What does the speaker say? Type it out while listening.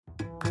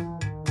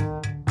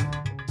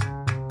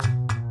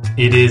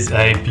It is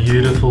a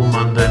beautiful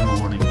Monday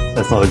morning.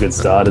 That's not a good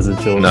start, is it,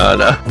 George? No.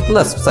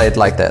 Let's say it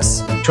like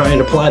this. Try and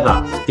apply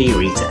that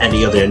theory to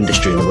any other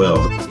industry in the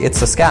world.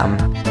 It's a scam.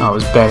 I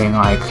was betting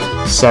like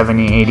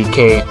 70,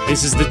 80K.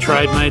 This is the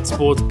TradeMate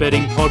Sports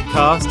Betting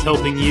Podcast,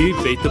 helping you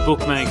beat the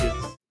bookmakers.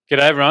 G'day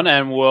everyone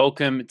and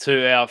welcome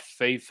to our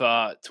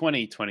FIFA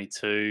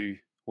 2022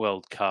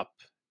 World Cup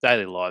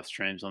daily live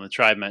streams on the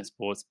TradeMate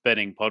Sports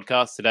Betting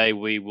Podcast. Today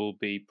we will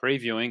be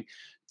previewing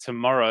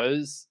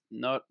tomorrow's,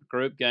 not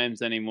group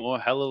games anymore,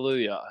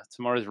 hallelujah,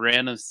 tomorrow's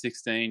round of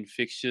 16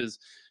 fixtures,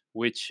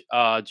 which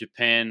are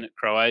Japan,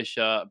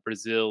 Croatia,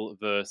 Brazil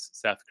versus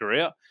South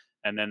Korea,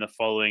 and then the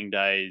following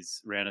day's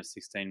round of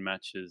 16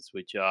 matches,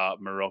 which are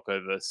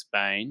Morocco versus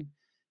Spain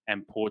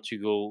and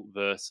Portugal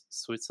versus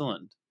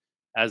Switzerland.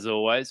 As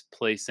always,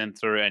 please send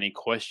through any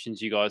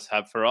questions you guys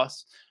have for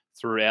us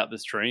throughout the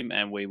stream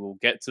and we will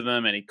get to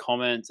them. Any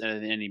comments,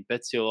 any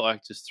bets you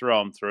like, just throw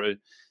them through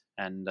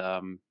and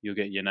you'll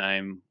get your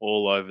name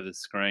all over the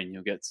screen.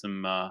 You'll get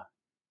some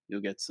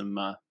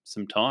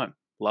time.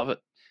 Love it.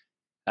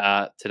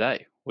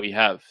 Today we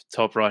have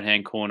top right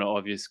hand corner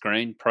of your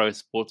screen, pro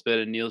sports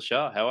bettor Neil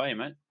Shah. How are you,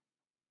 mate?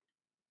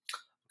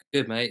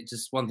 Good, mate.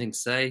 Just one thing to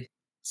say,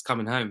 it's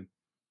coming home.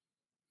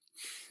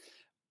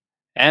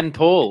 And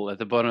Paul at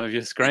the bottom of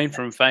your screen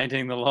from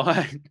Fainting the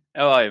Line.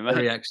 How are you,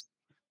 mate?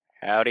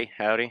 Howdy.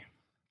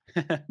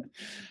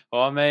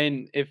 Well, I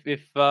mean, if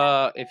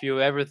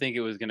you ever think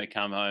it was going to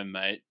come home,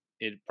 mate,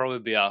 it'd probably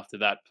be after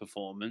that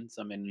performance.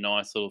 I mean,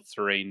 nice little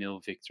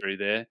 3-0 victory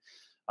there,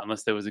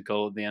 unless there was a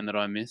goal at the end that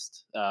I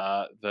missed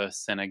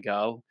versus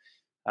Senegal.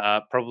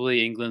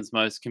 Probably England's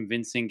most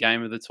convincing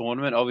game of the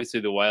tournament. Obviously,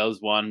 the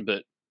Wales won,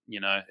 but you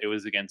know it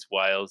was against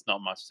Wales,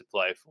 not much to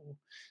play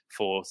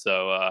for.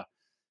 So,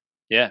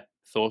 yeah,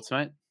 thoughts,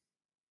 mate?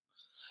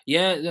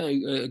 Yeah, no,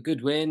 a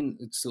good win.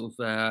 It's sort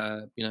of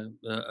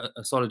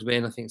a solid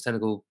win. I think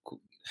Senegal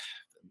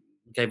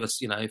gave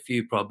us a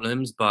few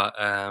problems, but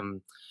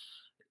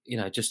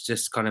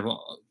just kind of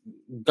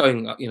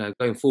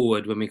going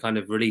forward when we kind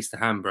of release the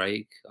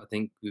handbrake. I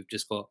think we've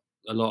just got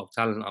a lot of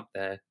talent up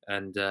there,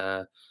 and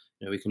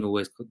we can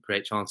always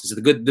create chances. So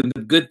the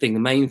good thing, the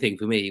main thing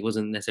for me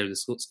wasn't necessarily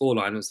the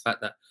scoreline. It was the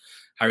fact that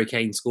Harry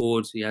Kane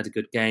scored. He had a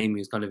good game. He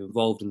was kind of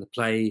involved in the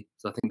play,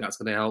 so I think that's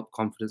going to help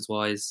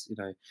confidence-wise.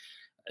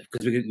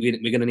 Because we're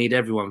going to need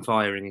everyone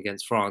firing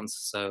against France.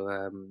 So,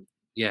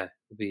 it'll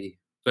be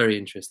very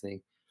interesting.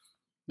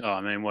 Oh,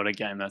 I mean, what a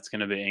game that's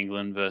going to be,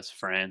 England versus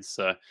France.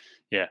 So,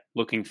 yeah,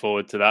 looking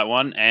forward to that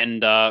one.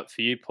 And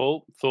for you,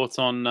 Paul, thoughts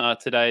on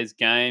today's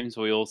games?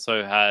 We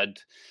also had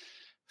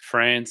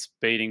France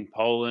beating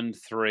Poland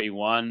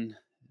 3-1.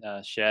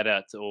 Shout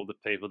out to all the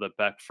people that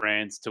backed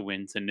France to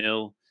win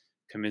 0.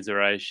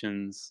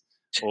 Commiserations.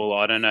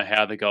 I don't know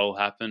how the goal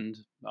happened.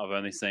 I've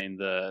only seen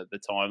the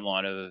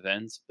timeline of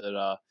events, but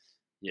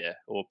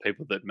or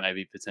people that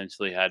maybe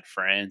potentially had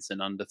France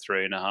and under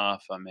 3.5.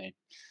 I mean,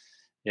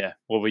 yeah.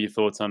 What were your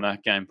thoughts on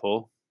that game,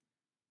 Paul?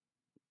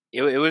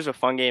 It was a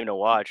fun game to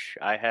watch.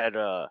 I had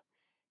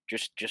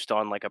just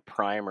on like a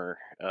primer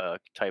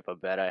type of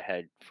bet. I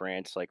had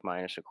France like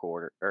minus a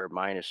quarter or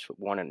minus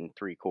 1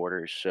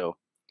 3/4. So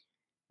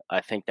I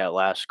think that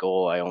last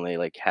goal I only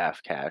like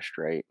half cashed,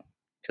 right?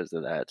 Because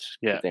of that.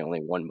 Yeah. They only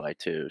won by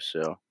 2.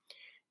 So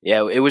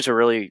yeah, it was a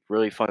really,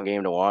 really fun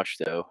game to watch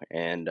though.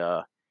 And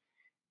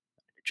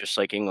just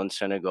like England,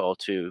 Senegal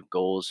too, a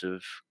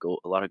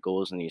lot of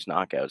goals in these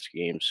knockouts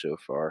games so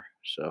far.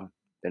 So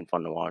been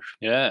fun to watch.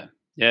 Yeah,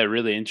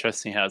 really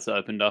interesting how it's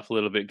opened up a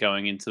little bit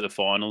going into the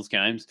finals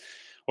games.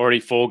 Already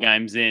 4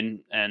 games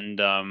in, and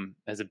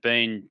has it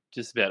been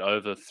just about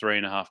over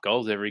 3.5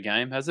 goals every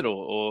game? Has it,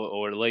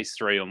 or at least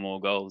 3 or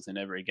more goals in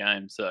every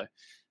game? So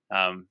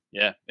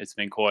it's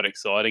been quite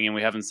exciting, and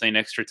we haven't seen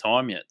extra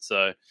time yet.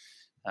 So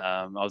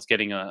I was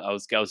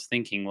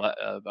thinking,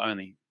 I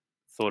only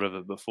thought of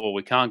it before.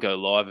 We can't go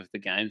live if the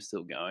game's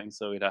still going,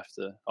 so we'd have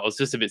to. I was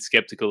just a bit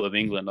skeptical of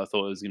England. I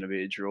thought it was going to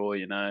be a draw,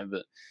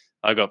 but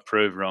I got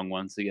proved wrong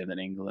once again that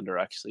England are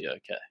actually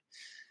okay.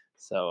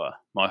 So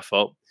my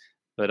fault.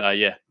 But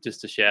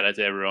just a shout out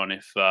to everyone.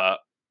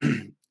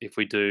 If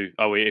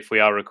we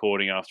are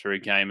recording after a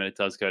game and it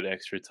does go to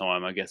extra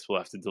time, I guess we'll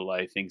have to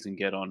delay things and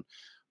get on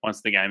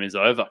once the game is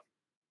over.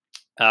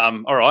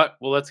 All right,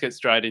 well, let's get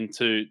straight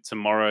into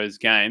tomorrow's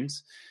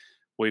games.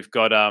 We've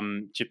got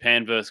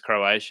Japan versus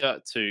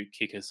Croatia to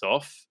kick us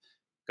off.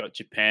 Got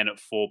Japan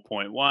at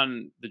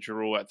 4.1, the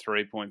draw at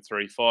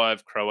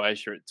 3.35,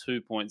 Croatia at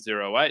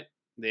 2.08,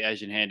 the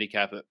Asian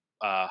handicap at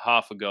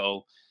half a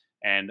goal,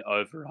 and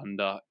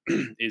over-under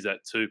is at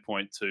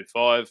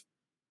 2.25.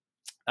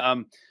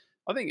 I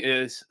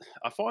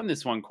find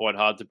this one quite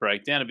hard to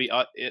break down.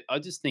 I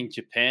just think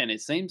Japan,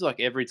 it seems like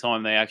every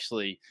time they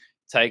actually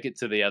take it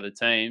to the other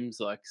teams,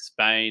 like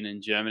Spain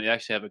and Germany, they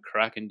actually have a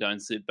crack and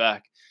don't sit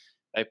back.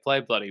 They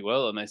play bloody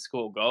well and they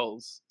score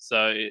goals.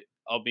 So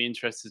I'll be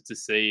interested to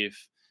see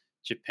if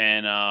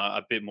Japan are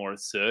a bit more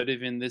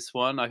assertive in this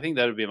one. I think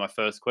that would be my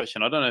first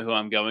question. I don't know who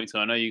I'm going to.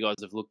 I know you guys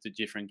have looked at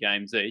different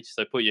games each,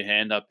 so put your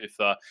hand up if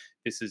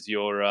this is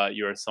your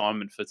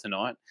assignment for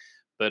tonight.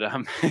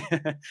 but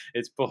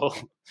it's Paul.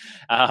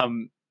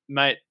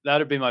 Mate,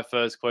 that'd be my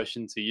first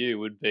question to you.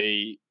 Would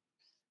be,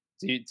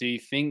 do you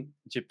think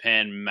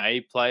Japan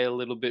may play a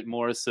little bit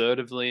more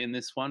assertively in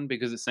this one?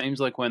 Because it seems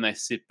like when they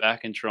sit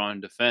back and try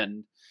and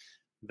defend,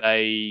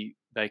 they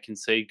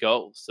concede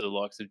goals to the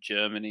likes of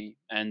Germany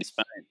and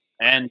Spain,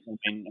 and I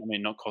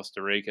mean not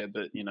Costa Rica,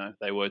 but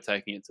they were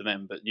taking it to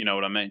them. But you know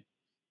what I mean?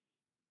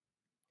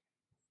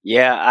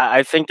 Yeah,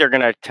 I think they're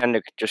gonna tend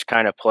to just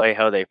kind of play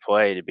how they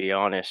play. To be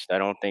honest, I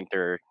don't think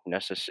they're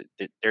necessary.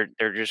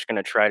 They're just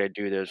gonna try to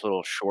do those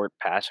little short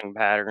passing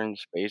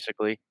patterns,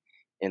 basically,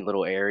 in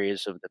little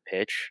areas of the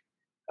pitch.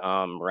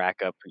 Rack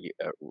up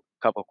a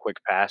couple quick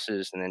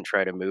passes and then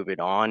try to move it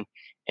on.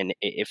 And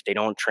if they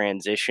don't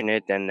transition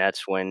it, then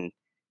that's when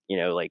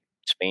like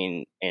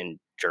Spain and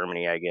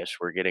Germany, I guess,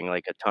 we're getting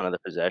like a ton of the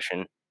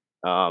possession.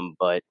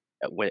 But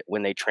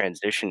when they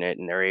transition it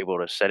and they're able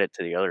to set it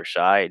to the other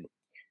side,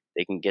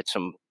 they can get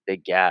some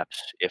big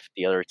gaps if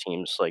the other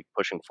team's like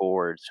pushing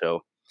forward. So,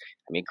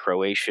 I mean,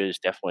 Croatia is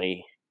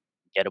definitely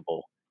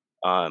gettable.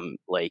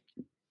 Like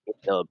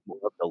the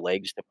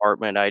legs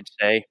department, I'd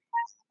say.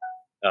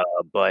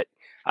 But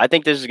I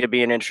think this is going to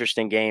be an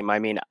interesting game. I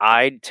mean,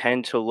 I'd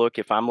tend to look,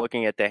 if I'm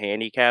looking at the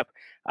handicap,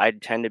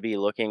 I'd tend to be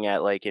looking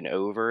at like an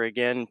over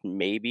again,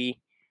 maybe.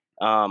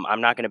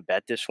 I'm not going to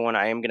bet this one.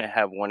 I am going to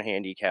have one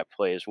handicap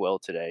play as well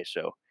today,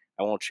 so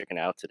I won't chicken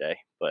out today.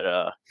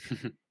 But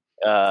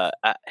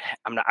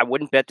I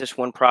wouldn't bet this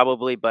one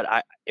probably,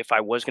 but if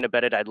I was going to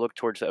bet it, I'd look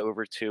towards the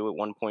over 2 at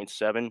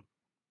 1.7.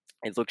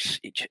 It looks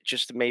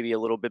just maybe a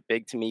little bit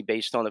big to me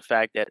based on the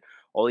fact that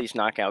all these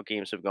knockout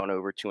games have gone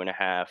over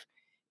 2.5.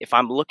 If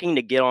I'm looking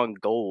to get on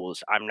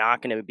goals, I'm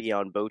not going to be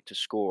on both to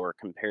score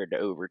compared to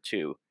over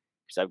 2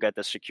 because I've got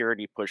the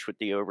security push with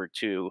the over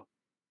 2,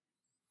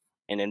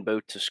 and in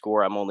both to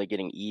score, I'm only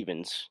getting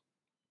evens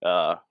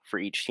for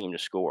each team to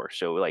score.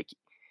 So like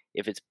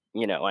if it's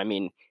I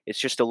mean, it's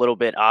just a little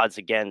bit odds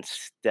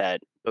against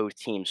that both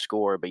teams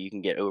score, but you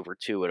can get over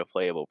 2 at a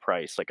playable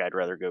price. Like I'd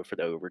rather go for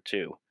the over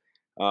 2.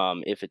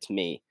 If it's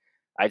me,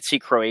 I'd see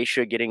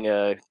Croatia getting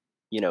a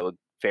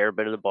fair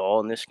bit of the ball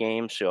in this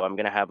game, so I'm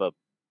gonna have a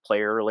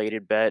player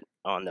related bet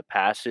on the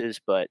passes.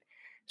 But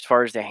as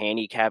far as the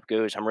handicap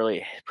goes, I'm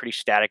really pretty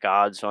static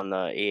odds on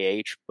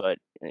the but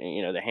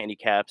the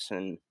handicaps,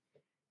 and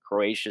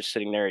Croatia's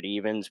sitting there at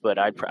evens. But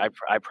I'd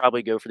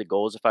probably go for the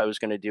goals if I was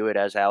going to do it,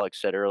 as Alex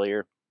said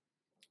earlier.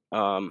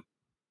 All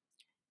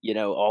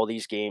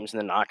these games in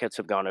the knockouts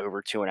have gone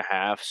over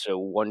 2.5. So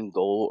one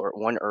goal or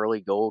one early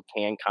goal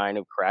can kind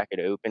of crack it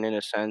open in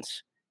a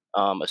sense,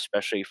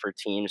 especially for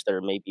teams that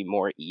are maybe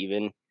more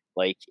even.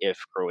 Like if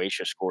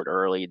Croatia scored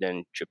early,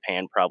 then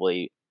Japan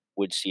probably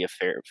would see a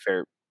fair,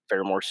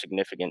 more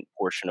significant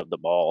portion of the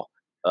ball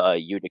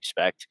you'd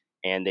expect,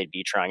 and they'd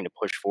be trying to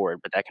push forward.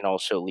 But that can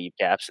also leave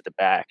gaps at the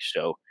back.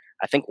 So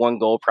I think one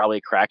goal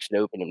probably cracks it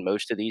open in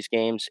most of these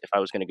games. If I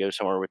was going to go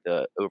somewhere with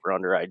the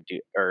over/under, I'd do,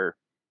 or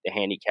the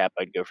handicap,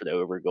 I'd go for the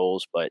over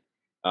goals. But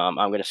I'm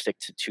going to stick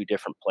to two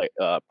different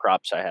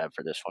props I have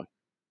for this one.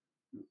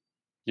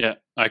 Yeah.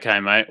 Okay,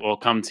 mate. We'll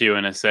come to you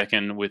in a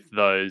second with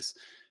those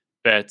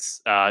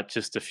bets.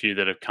 Just a few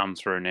that have come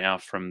through now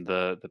from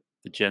the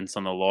gents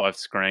on the live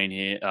screen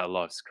here.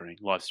 Live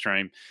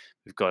stream.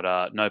 We've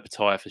got no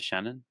Pataya for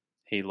Shannon.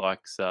 He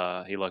likes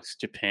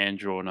Japan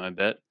draw no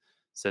bet.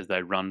 Says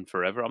they run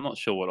forever. I'm not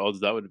sure what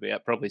odds that would be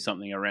at. Probably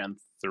something around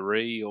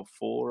 3 or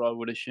 4, I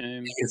would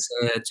assume. It's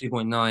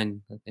 2.9,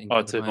 I think.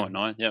 Oh,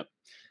 2.9. Yep.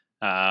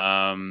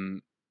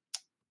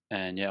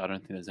 And yeah, I don't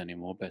think there's any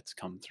more bets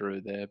come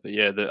through there. But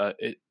yeah,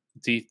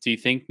 do you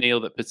think, Neil,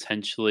 that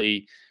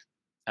potentially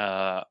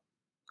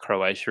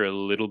Croatia are a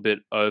little bit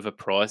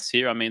overpriced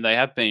here? I mean, they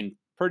have been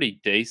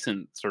pretty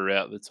decent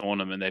throughout the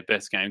tournament. Their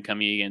best game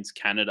coming against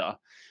Canada,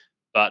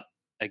 but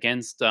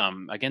against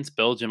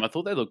Belgium, I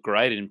thought they looked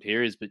great in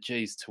periods. But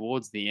geez,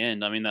 towards the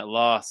end, I mean, that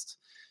last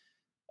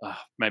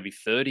maybe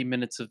 30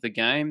 minutes of the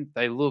game,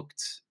 they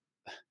looked.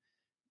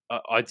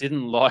 I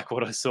didn't like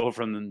what I saw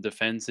from them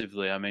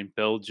defensively. I mean,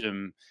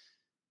 Belgium.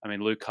 I mean,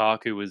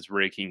 Lukaku was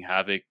wreaking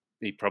havoc.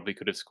 He probably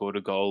could have scored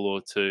a goal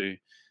or two,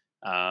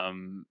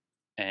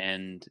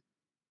 and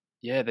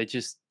yeah,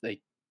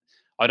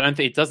 I don't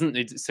think it doesn't.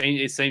 It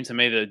seemed to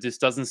me that it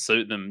just doesn't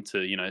suit them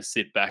to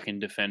sit back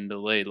and defend the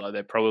lead. Like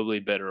they're probably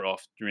better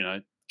off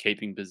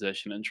keeping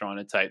possession and trying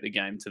to take the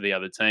game to the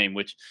other team,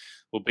 which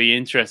will be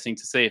interesting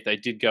to see if they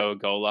did go a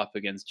goal up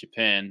against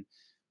Japan.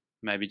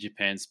 Maybe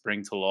Japan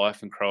spring to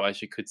life and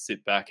Croatia could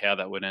sit back. How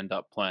that would end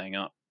up playing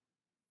up.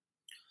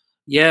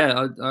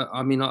 Yeah,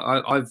 I mean,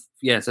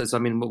 So I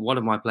mean, one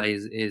of my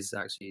plays is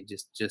actually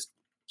just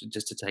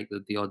to take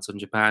the odds on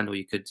Japan, or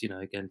you could,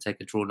 again,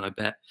 take a draw no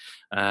bet.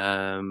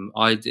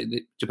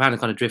 Japan have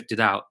kind of drifted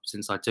out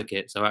since I took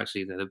it, so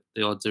actually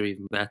the odds are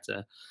even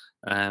better.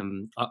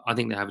 I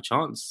think they have a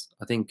chance.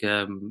 I think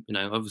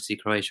obviously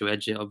Croatia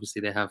edge it.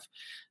 Obviously they have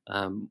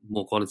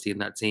more quality in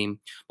that team.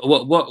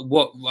 But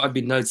what I've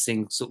been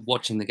noticing, sort of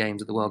watching the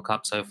games of the World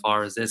Cup so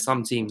far, is there's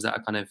some teams that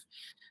are kind of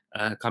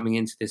coming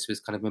into this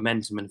with kind of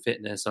momentum and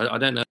fitness. I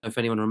don't know if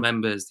anyone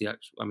remembers the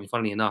actual. I mean,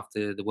 funnily enough,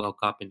 the World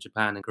Cup in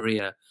Japan and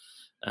Korea,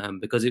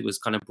 because it was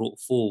kind of brought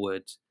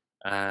forward.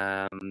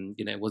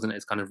 It wasn't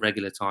its kind of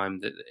regular time.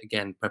 That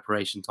again,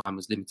 preparation time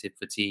was limited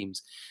for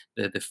teams.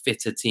 The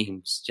fitter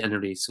teams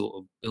generally sort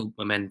of built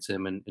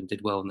momentum and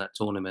did well in that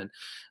tournament.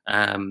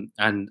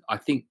 And I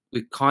think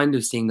we're kind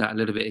of seeing that a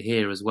little bit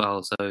here as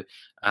well. So,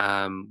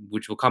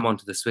 which will come on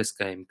to the Swiss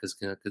game because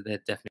they're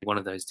definitely one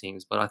of those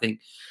teams. But I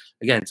think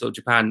again, sort of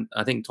Japan.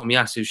 I think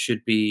Tomiyasu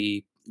should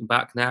be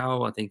back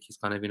now. I think he's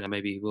kind of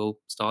maybe he will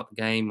start the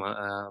game.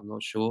 I'm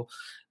not sure,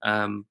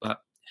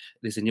 but.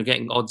 Listen, you're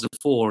getting odds of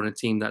 4 on a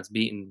team that's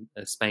beaten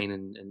Spain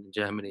and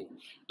Germany.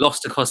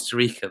 Lost to Costa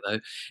Rica though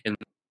in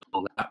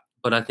all that,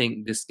 but I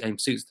think this game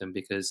suits them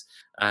because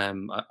I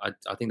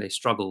think they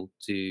struggle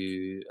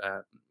to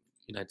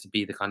to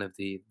be the kind of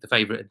the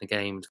favourite in the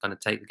game, to kind of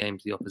take the game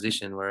to the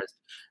opposition. Whereas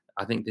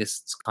I think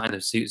this kind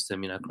of suits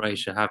them.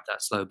 Croatia have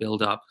that slow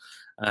build up.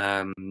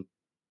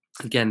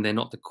 Again, they're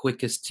not the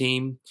quickest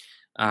team.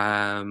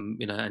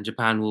 And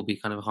Japan will be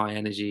kind of high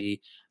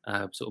energy,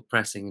 sort of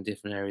pressing in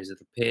different areas of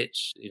the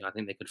pitch. I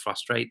think they could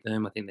frustrate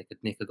them. I think they could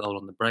nick a goal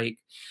on the break.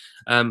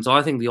 So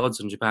I think the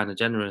odds on Japan are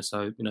generous.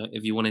 So,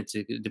 if you wanted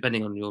to,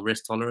 depending on your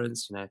risk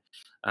tolerance,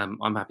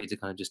 I'm happy to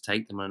kind of just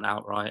take them on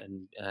outright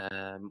and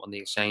on the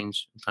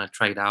exchange and kind of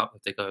trade out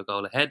if they go a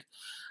goal ahead.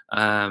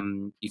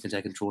 You can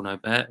take a draw no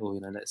bet, or,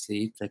 let's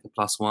see, take a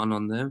 +1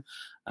 on them.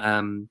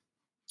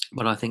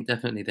 But I think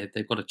definitely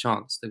they've got a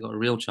chance. They've got a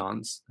real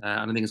chance.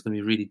 I don't think it's going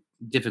to be a really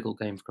difficult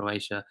game for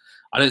Croatia.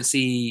 I don't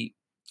see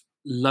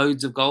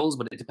loads of goals,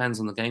 but it depends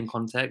on the game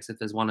context. If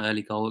there's one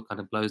early goal, it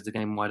kind of blows the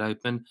game wide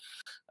open.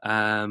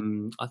 I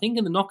think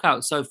in the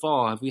knockout so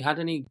far, have we had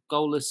any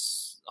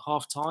goalless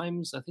half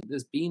times? I think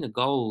there's been a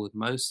goal with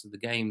most of the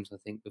games, I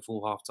think,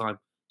 before half time.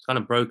 It's kind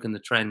of broken the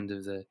trend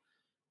of the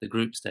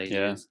group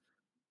stages.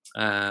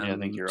 Yeah, I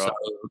think you're right.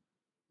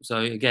 So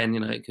again,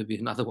 it could be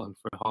another one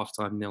for a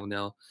halftime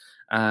 0-0.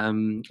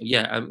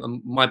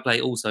 My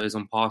play also is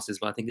on passes,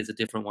 but I think it's a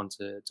different one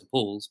to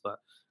Paul's, but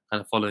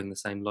kind of following the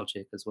same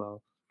logic as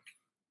well.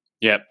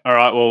 Yeah. All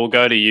right. Well, we'll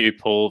go to you,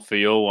 Paul, for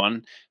your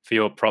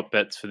prop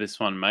bets for this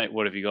one, mate.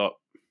 What have you got?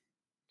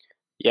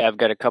 Yeah, I've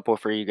got a couple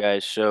for you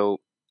guys. So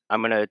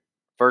I'm gonna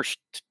first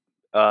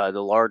the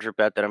larger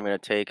bet that I'm gonna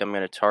take. I'm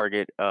gonna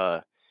target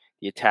the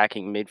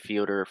attacking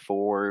midfielder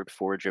forward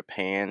for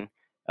Japan,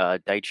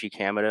 Daichi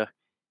Kamada.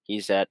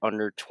 He's at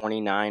under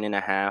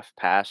 29.5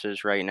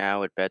 passes right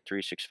now at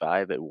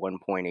Bet365 at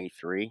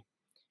 1.83,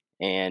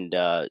 and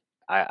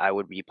I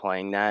would be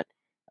playing that.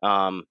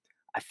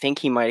 I think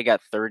he might have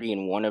got 30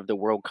 in one of the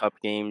World Cup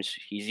games.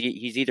 He's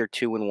either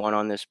 2-1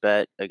 on this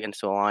bet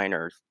against the line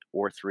or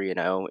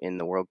 3-0 in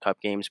the World Cup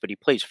games, but he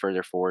plays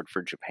further forward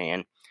for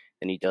Japan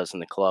than he does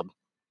in the club.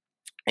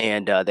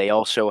 And they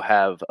also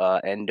have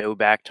Endo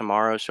back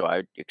tomorrow, so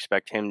I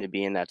expect him to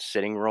be in that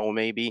sitting role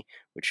maybe,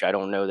 which I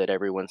don't know that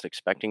everyone's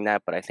expecting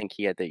that, but I think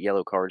he had the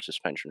yellow card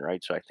suspension,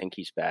 right? So I think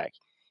he's back.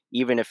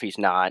 Even if he's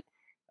not,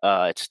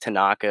 it's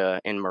Tanaka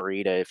and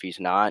Morita if he's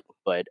not,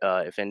 but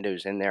if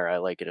Endo's in there, I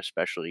like it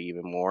especially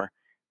even more.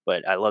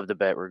 But I love the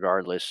bet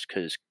regardless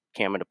because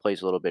Kamada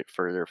plays a little bit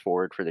further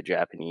forward for the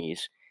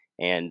Japanese,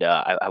 and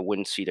I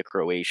wouldn't see the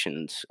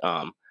Croatians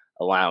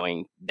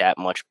allowing that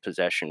much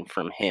possession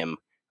from him.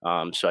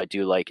 So I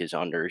do like his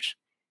unders.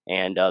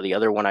 And the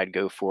other one I'd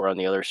go for on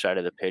the other side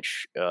of the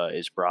pitch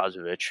is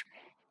Brozovic.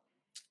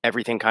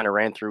 Everything kind of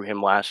ran through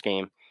him last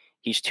game.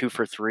 He's 2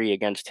 for 3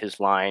 against his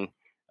line,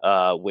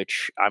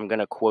 which I'm going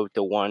to quote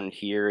the one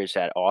here is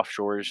at the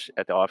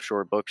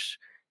offshore books.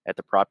 At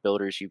the prop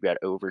builders, you've got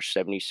over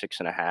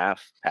 76.5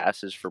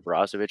 passes for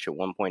Brozovic at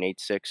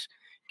 1.86. You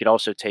could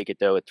also take it,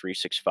 though, at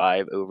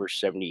 365, over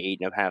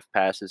 78.5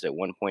 passes at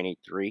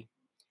 1.83.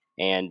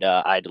 And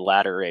I'd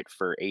ladder it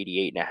for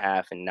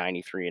 88.5 and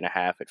 93.5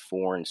 at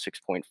 4 and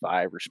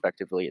 6.5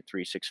 respectively at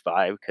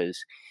 365,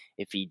 because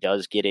if he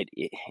does get it,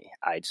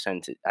 I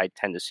tend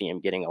to see him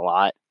getting a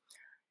lot.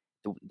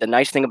 The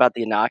nice thing about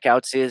the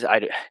knockouts is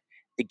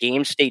the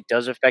game state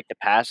does affect the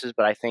passes,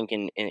 but I think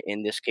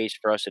in this case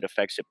for us it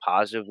affects it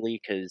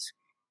positively, because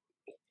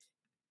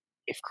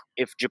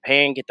if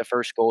Japan get the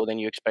first goal, then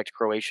you expect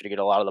Croatia to get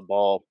a lot of the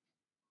ball.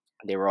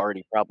 They were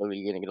already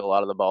probably going to get a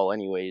lot of the ball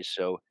anyways,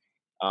 so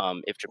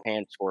if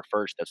Japan score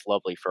first, that's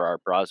lovely for our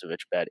Brozovic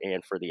bet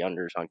and for the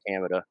unders on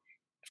Kamada.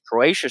 If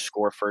Croatia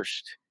score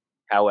first,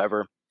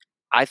 however,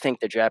 I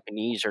think the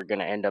Japanese are going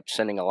to end up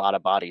sending a lot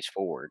of bodies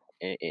forward,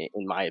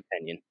 in my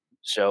opinion.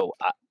 So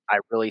I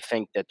really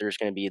think that there's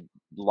going to be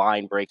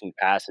line-breaking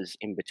passes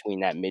in between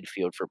that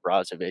midfield for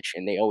Brozovic,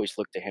 and they always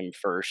look to him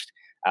first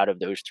out of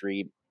those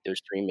three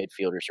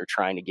midfielders are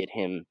trying to get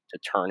him to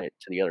turn it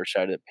to the other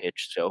side of the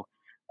pitch. So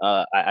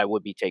I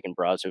would be taking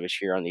Brozovic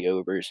here on the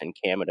overs and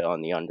Kamada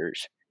on the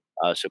unders.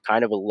 So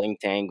kind of a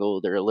linked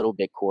angle. They're a little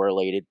bit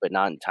correlated, but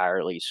not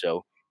entirely.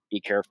 So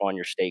be careful on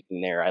your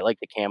staking there. I like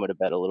the Kamada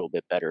bet a little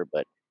bit better,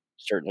 but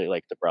certainly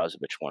like the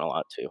Brozovic one a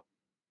lot too.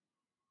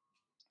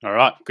 All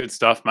right, good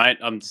stuff, mate.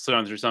 I'm just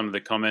going through some of the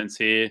comments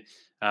here.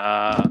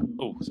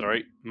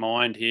 Sorry.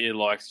 Mind here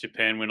likes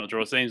Japan win or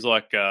draw. Seems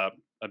like a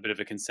bit of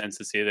a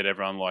consensus here that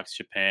everyone likes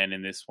Japan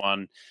in this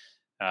one.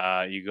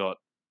 You got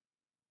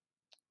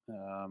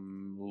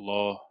I'm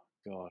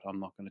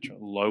not going to try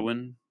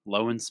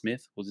Lowen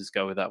Smith. We'll just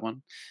go with that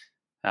one.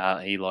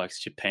 He likes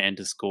Japan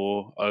to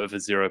score over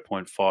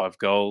 0.5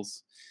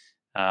 goals.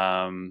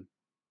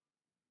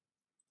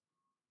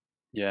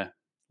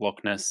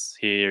 Loch Ness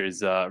here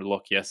is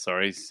Loch. Yes,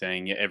 sorry, he's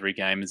saying every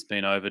game has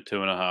been over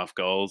 2.5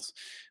 goals,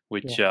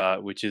 which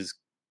is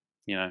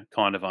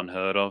kind of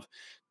unheard of.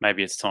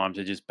 Maybe it's time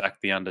to just back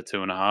the under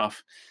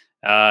 2.5.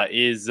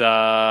 Is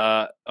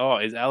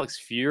Alex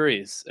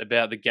furious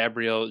about the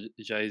Gabriel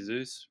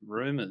Jesus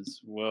rumors?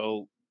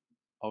 Well,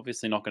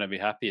 obviously not going to be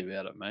happy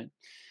about it, mate.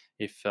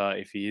 If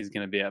he is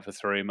going to be out for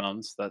 3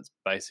 months, that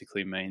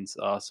basically means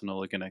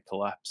Arsenal are going to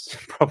collapse,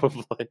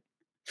 probably.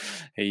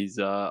 He's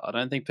I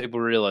don't think people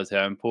realize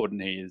how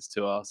important he is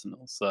to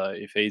Arsenal. So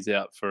if he's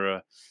out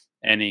for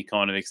any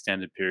kind of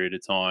extended period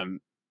of time,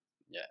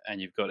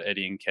 and you've got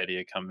Eddie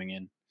Nketiah coming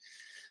in,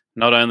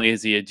 not only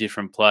is he a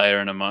different player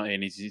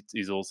and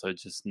he's also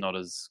just not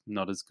as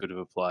good of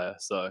a player.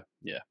 So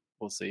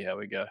we'll see how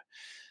we go.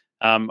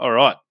 All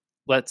right,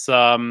 let's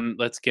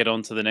get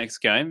on to the next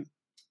game,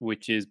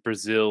 which is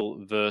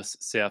Brazil versus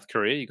South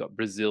Korea. You got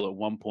Brazil at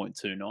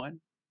 1.29,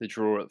 the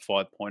draw at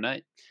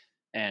 5.8.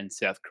 And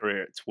South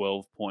Korea at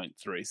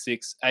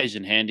 12.36.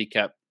 Asian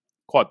handicap,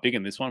 quite big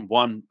in this one,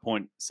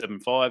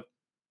 1.75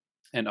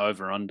 and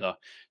over under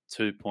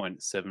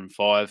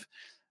 2.75.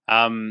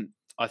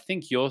 I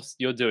think you're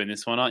doing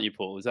this one, aren't you,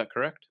 Paul? Is that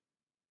correct?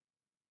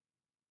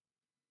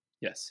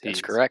 Yes,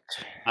 that's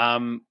correct.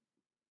 Do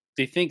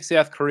you think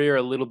South Korea are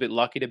a little bit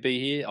lucky to be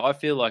here? I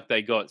feel like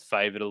they got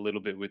favoured a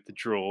little bit with the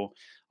draw.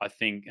 I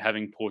think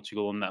having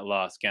Portugal in that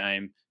last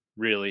game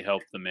really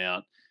helped them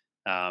out.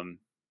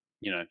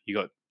 You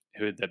got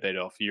who did they beat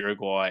off?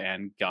 Uruguay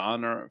and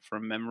Ghana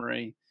from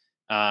memory.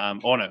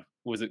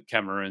 Was it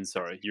Cameroon?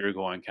 Sorry,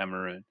 Uruguay and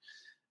Cameroon.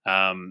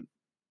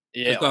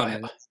 It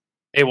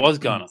was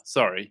Ghana.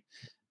 Sorry.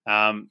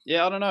 I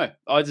don't know.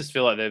 I just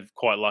feel like they're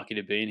quite lucky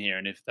to be in here,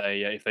 and if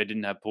they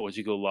didn't have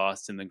Portugal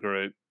last in the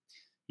group,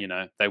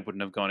 they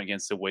wouldn't have gone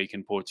against a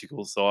weakened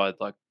Portugal side.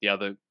 Like the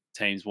other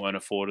teams weren't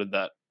afforded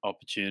that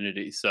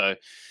opportunity. So,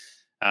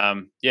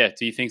 do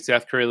you think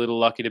South Korea a little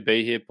lucky to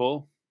be here,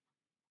 Paul?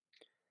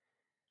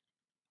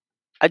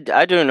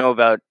 I don't know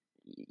about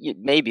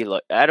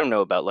I don't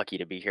know about lucky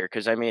to be here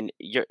because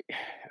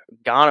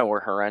Ghana were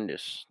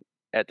horrendous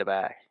at the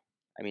back.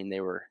 I mean,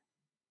 they were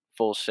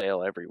full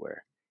sail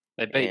everywhere.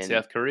 They beat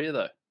South Korea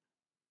though.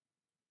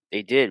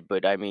 They did,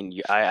 but I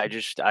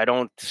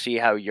don't see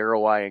how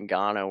Uruguay and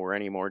Ghana were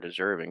any more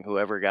deserving.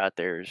 Whoever got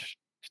there is,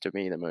 to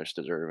me, the most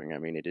deserving. I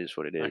mean, it is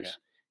what it is. Okay.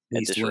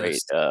 At this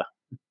rate.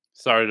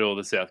 Sorry to all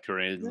the South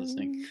Koreans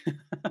listening.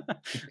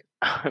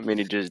 I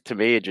mean, to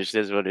me, it just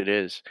is what it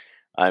is.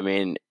 I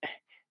mean,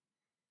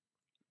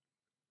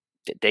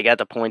 they got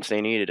the points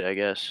they needed, I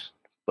guess.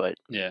 But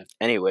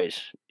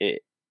anyways, the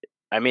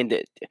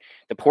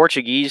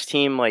Portuguese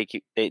team, like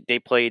they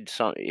played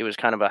some. It was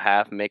kind of a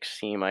half mixed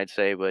team, I'd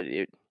say, but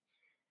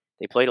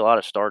they played a lot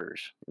of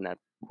starters in that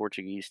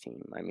Portuguese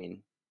team. I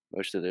mean,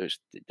 most of those,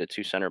 the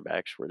two center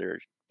backs were their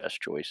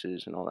best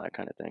choices and all that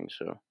kind of thing.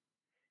 So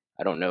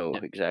I don't know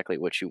exactly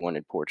what you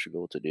wanted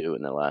Portugal to do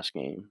in the last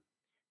game.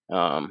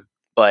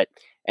 But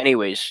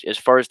anyways, as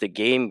far as the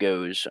game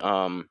goes,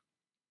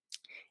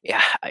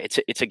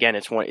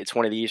 it's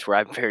one of these where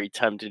I'm very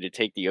tempted to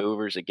take the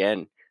overs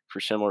again for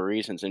similar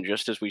reasons. And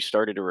just as we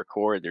started to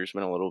record, there's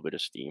been a little bit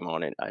of steam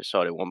on it. I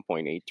saw it at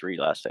 1.83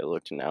 last I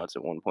looked, and now it's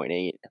at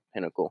 1.8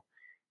 Pinnacle.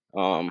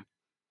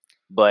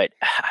 But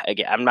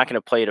again, I'm not going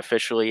to play it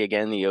officially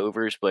again, the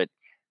overs, but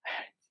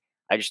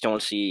I just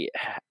don't see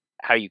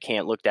how you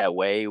can't look that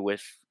way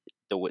with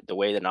the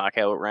way the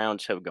knockout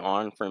rounds have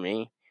gone for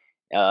me.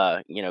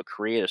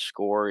 Korea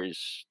score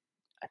is,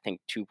 I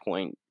think,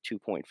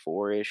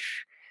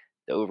 2.4-ish.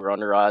 The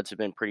over-under odds have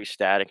been pretty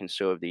static, and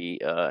so have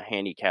the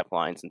handicap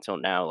lines until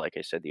now. Like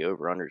I said, the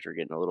over-unders are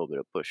getting a little bit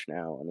of push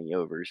now on the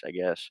overs, I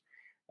guess.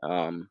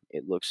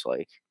 It looks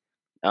like.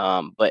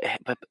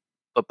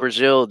 But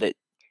Brazil, that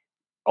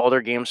all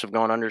their games have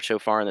gone under so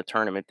far in the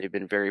tournament. They've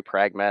been very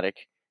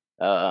pragmatic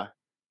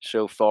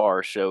so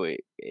far. So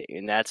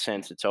in that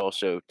sense, it's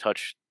also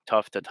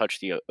tough to touch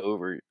the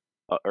over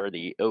or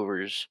the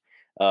overs.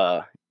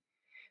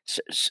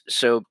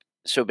 So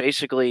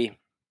basically,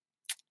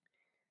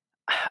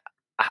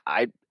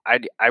 I'm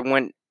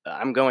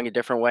going a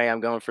different way.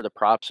 I'm going for the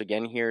props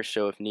again here.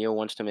 So if Neil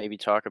wants to maybe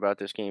talk about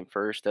this game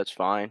first, that's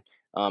fine.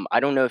 I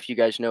don't know if you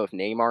guys know if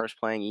Neymar is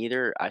playing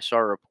either. I saw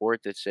a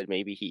report that said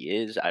maybe he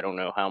is. I don't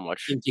know how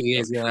much. I think he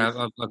is.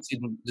 Yeah, I've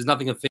seen. There's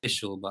nothing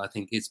official, but I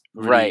think it's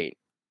right.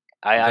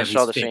 I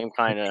saw the same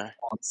kind of.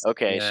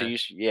 Okay,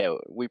 so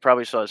we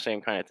probably saw the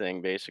same kind of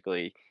thing.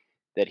 Basically,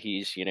 that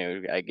he's,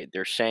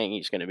 they're saying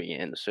he's going to be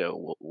in.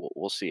 So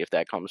we'll see if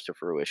that comes to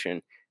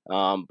fruition.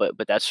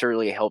 But that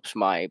certainly helps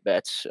my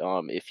bets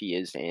if he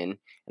is in,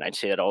 and I'd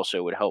say that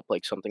also would help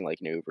like something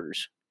like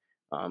Novers.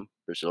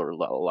 Brazil are a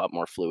lot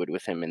more fluid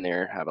with him in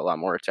there, have a lot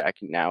more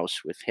attacking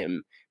nous with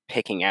him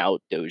picking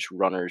out those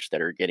runners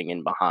that are getting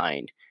in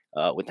behind.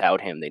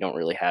 Without him, they don't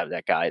really have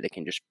that guy that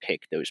can just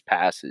pick those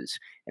passes.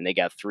 And they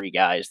got 3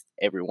 guys,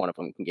 every one of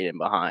them can get in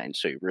behind.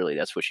 So really,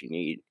 that's what you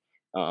need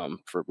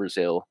for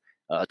Brazil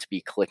to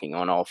be clicking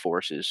on all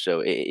forces.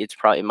 So it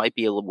might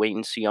be a little wait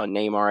and see on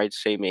Neymar. I'd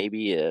say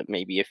maybe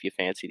if you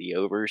fancy the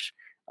overs,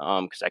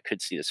 because I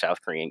could see the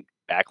South Korean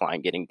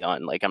backline getting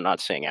done. Like, I'm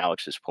not saying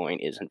Alex's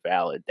point isn't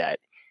valid, that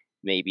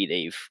maybe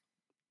they've,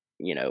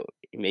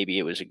 maybe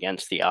it was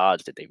against the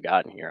odds that they've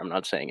gotten here. I'm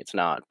not saying it's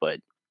not, but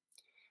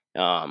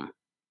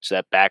so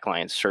that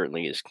backline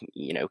certainly is,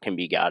 can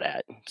be got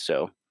at.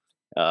 So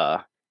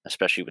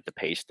especially with the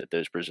pace that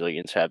those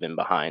Brazilians have in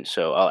behind.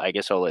 So I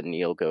guess I'll let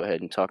Neil go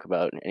ahead and talk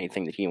about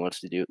anything that he wants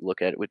to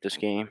look at with this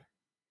game.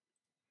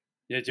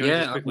 Yeah, do you want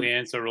to just quickly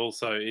answer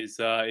also, is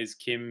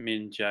Kim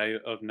Min-jae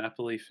of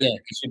Napoli fit?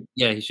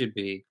 He should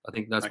be. I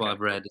think that's what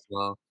I've read as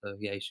well. So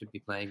yeah, he should be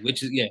playing,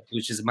 which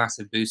is a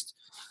massive boost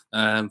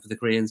for the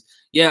Koreans.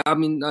 Yeah, I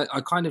mean,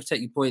 I kind of take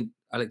your point,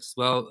 Alex, as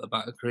well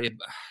about Korea.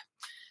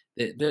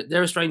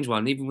 They're a strange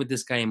one. Even with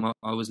this game,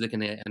 I was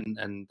looking at it,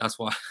 and that's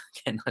why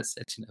again I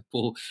said,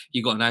 Paul,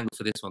 you got an angle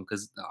for this one,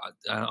 because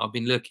I've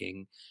been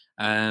looking.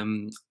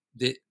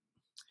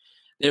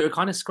 They're a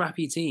kind of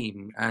scrappy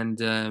team, and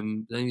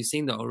you've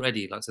seen that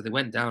already. Like, so they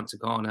went down to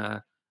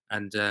Ghana,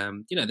 and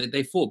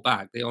they fought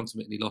back. They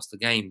ultimately lost the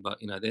game, but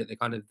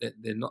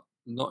they're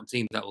not a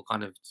team that will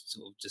kind of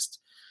sort of just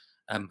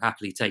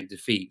happily take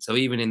defeat. So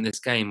even in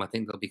this game, I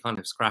think they'll be kind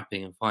of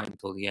scrapping and fighting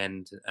till the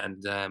end,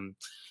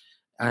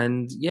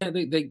 and yeah,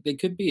 they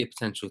could be a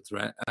potential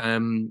threat.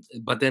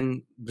 But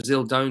then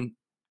Brazil don't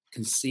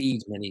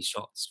concede many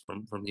shots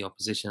from the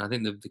opposition. I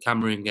think the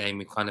Cameroon game,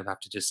 we kind of have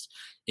to just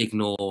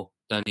ignore,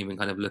 don't even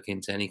kind of look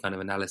into any kind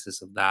of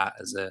analysis of that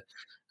as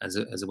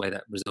a way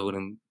that Brazil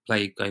would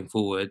play going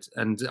forward.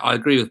 And I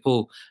agree with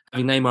Paul,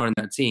 having Neymar in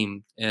that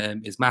team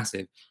is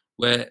massive,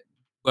 where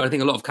I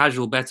think a lot of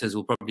casual bettors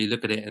will probably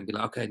look at it and be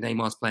like, okay,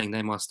 Neymar's playing,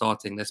 Neymar's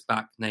starting, let's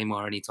back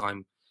Neymar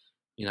anytime,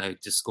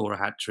 to score a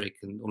hat trick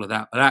and all of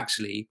that. But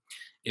actually,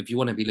 if you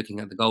want to be looking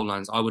at the goal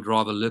lines, I would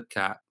rather look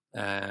at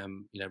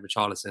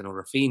Richarlison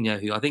or Rafinha,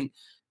 who I think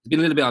has been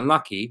a little bit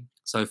unlucky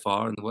so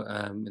far in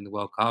the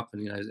World Cup,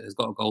 and has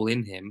got a goal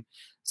in him.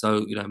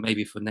 So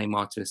maybe for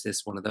Neymar to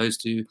assist one of those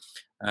two,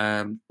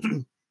 or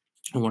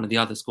one of the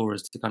other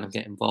scorers to kind of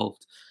get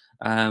involved.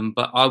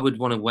 But I would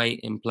want to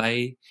wait and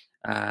play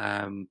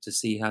to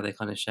see how they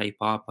kind of shape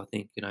up. I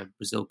think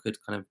Brazil could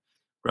kind of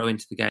grow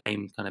into the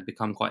game, kind of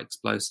become quite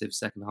explosive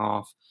second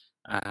half.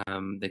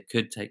 They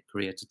could take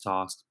Korea to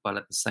task, but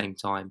at the same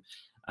time,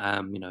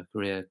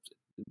 Korea,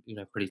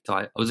 pretty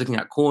tight. I was looking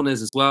at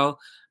corners as well,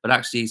 but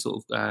actually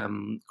sort of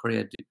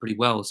Korea did pretty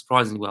well,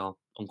 surprisingly well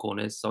on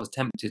corners. So I was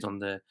tempted on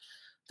the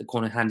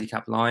corner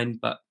handicap line,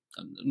 but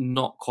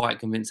not quite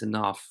convinced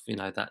enough,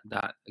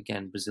 that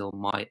again, Brazil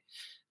might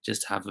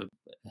just have a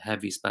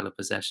heavy spell of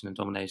possession and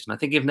domination. I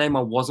think if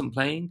Neymar wasn't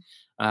playing,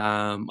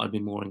 I'd be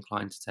more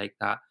inclined to take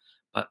that.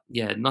 But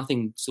yeah,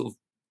 nothing sort of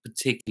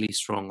particularly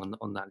strong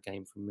on that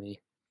game from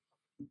me.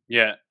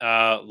 Yeah,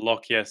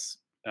 Locke, yes,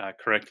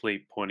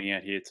 correctly pointing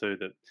out here too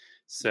that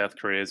South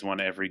Korea's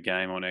won every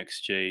game on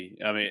XG.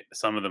 I mean,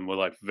 some of them were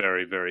like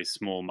very, very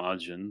small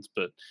margins,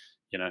 but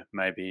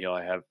maybe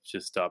I have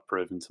just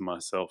proven to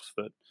myself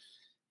that,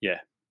 yeah,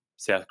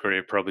 South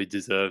Korea probably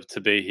deserved to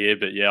be here.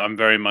 But yeah, I'm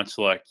very much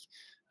like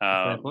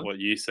what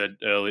you said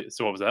earlier.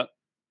 So what was that?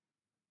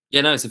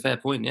 Yeah, no, it's a fair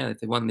point. Yeah,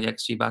 they won the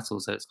XG battle,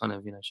 so it's kind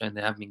of showing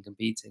they have been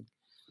competing.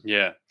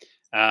 Yeah,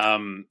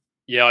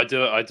 yeah, I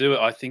do.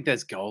 I think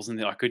there's goals in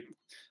there.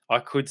 I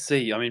could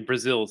see. I mean,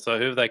 Brazil. So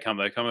who have they come?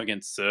 They come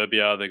against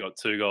Serbia. They got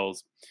 2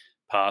 goals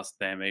past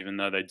them, even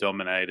though they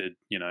dominated,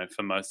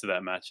 for most of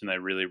that match, and they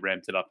really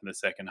ramped it up in the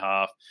second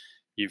half.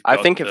 I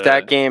think if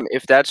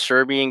that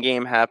Serbian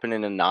game happened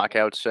in a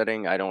knockout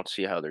setting, I don't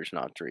see how there's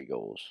not 3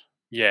 goals.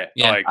 Yeah.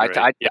 I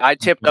agree. I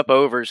tipped up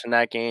overs in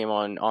that game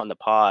on the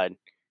pod,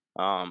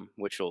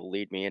 which will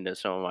lead me into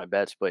some of my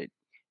bets. But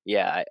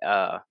yeah,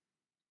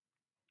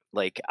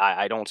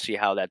 I don't see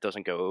how that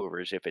doesn't go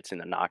overs if it's in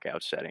the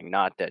knockout setting.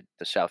 Not that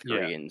the South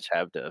Koreans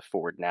have the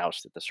forward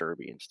nous that the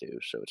Serbians do,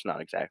 so it's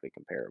not exactly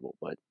comparable.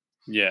 But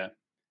yeah,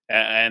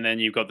 and then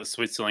you've got the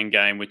Switzerland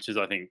game, which is,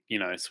 I think,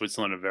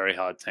 Switzerland a very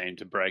hard team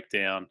to break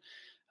down.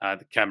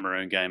 The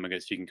Cameroon game, I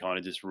guess you can kind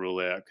of just rule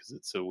out because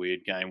it's a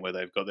weird game where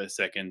they've got their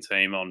second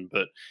team on.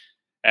 But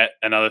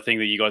another thing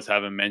that you guys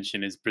haven't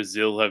mentioned is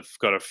Brazil have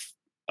got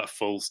a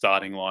full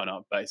starting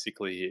lineup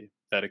basically here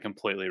that are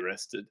completely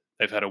rested.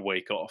 They've had a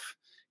week off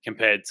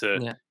compared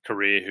to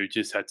Korea, who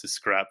just had to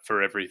scrap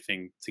for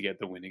everything to get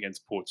the win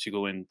against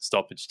Portugal in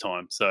stoppage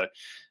time. So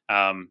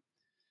I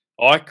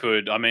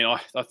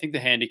think the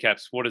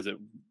handicap's, what is it,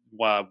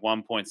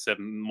 1.7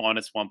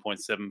 minus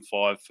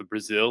 1.75 for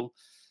Brazil.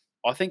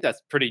 I think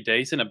that's pretty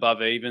decent,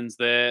 above evens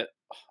there.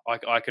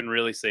 I can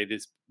really see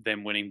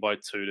them winning by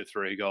 2 to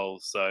 3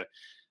 goals. So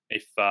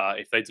if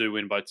they do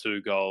win by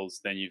 2 goals,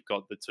 then you've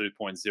got the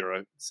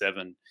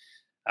 2.07.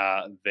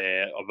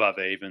 there above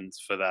evens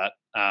for that,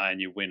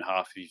 and you win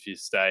half of your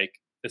stake,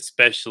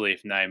 especially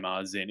if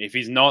Neymar's in. If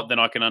he's not, then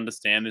I can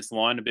understand this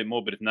line a bit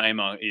more. But if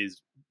Neymar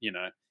is,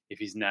 if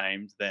he's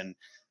named, then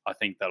I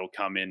think that'll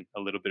come in a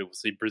little bit. We'll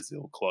see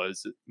Brazil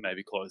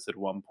maybe close at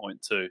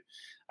 1.2.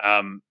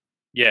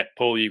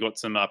 Paul, you got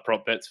some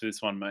prop bets for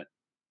this one, mate?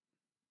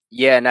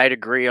 Yeah, and I'd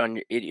agree on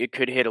it. It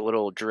could hit a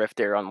little drift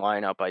there on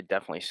lineup. I'd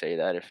definitely say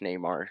that if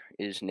Neymar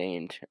is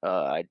named,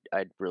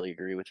 I'd really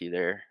agree with you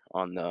there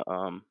on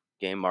the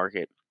game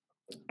market.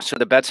 So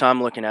the bets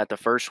I'm looking at, the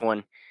first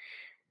one,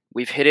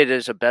 we've hit it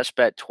as a best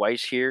bet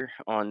twice here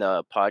on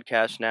the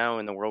podcast now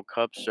in the World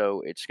Cup.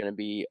 So it's going to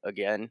be,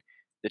 again,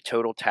 the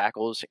total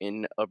tackles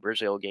in a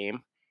Brazil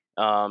game.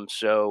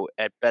 So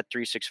at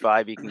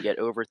Bet365, you can get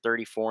over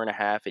 34.5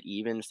 at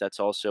evens. That's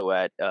also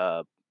at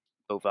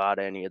Bovada,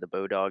 any of the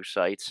Bodog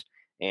sites,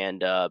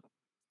 and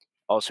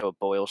also at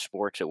Boyle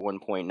Sports at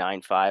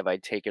 1.95.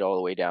 I'd take it all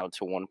the way down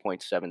to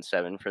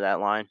 1.77 for that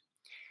line.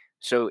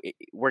 So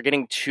we're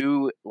getting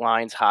 2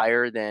 lines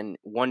higher than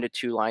 1 to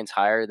 2 lines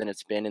higher than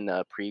it's been in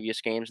the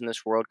previous games in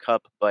this World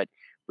Cup, but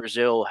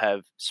Brazil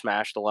have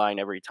smashed the line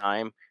every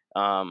time.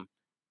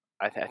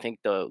 I think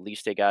the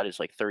least they got is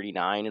like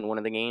 39 in one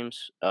of the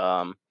games.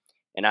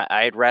 And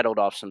I had rattled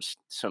off some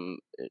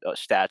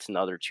stats in the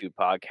other 2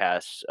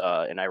 podcasts,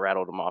 and I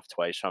rattled them off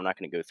twice, so I'm not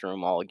going to go through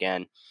them all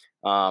again.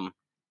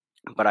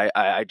 But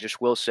I just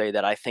will say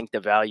that I think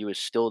the value is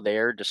still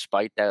there,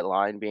 despite that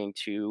line being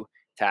 2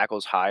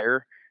 tackles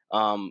higher,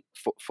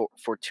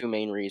 for 2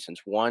 main reasons.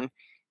 One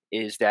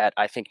is that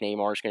I think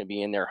Neymar is going to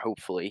be in there,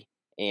 hopefully,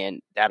 and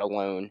that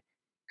alone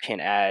can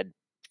add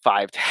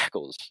 5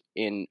 tackles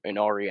in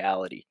all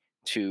reality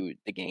to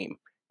the game.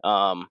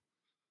 And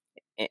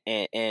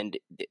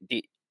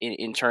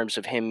in terms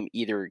of him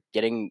either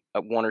getting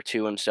 1 or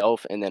 2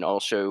 himself, and then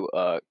also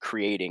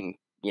creating,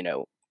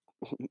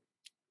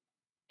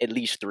 at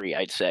least 3,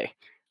 I'd say.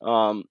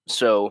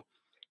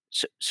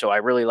 So I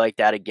really like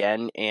that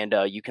again, and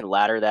you can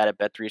ladder that at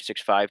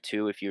Bet365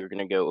 too if you're going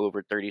to go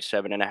over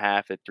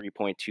 37.5 at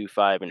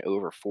 3.25 and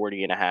over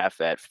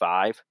 40.5 at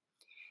 5.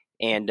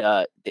 And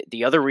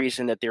the other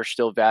reason that there's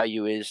still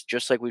value is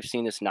just like we've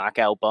seen this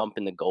knockout bump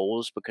in the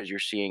goals, because you're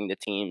seeing the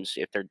teams,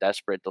 if they're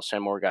desperate, they'll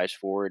send more guys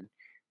forward,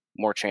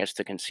 more chance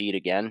to concede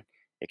again,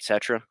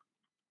 etc.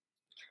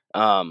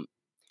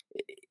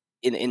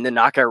 In the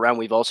knockout round,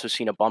 we've also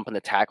seen a bump in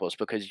the tackles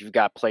because you've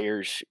got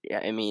players.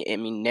 I mean,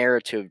 in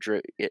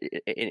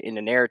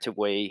a narrative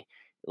way,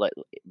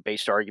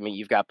 based argument,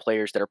 you've got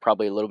players that are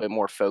probably a little bit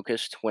more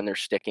focused when they're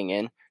sticking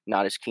in,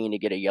 not as keen to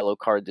get a yellow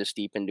card this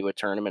deep into a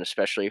tournament,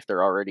 especially if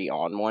they're already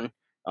on one,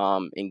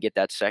 and get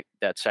that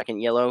second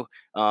yellow.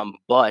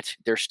 But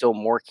they're still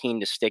more keen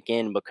to stick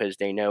in because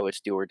they know it's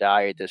do or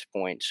die at this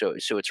point. So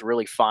it's a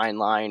really fine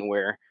line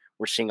where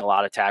we're seeing a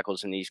lot of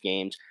tackles in these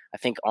games. I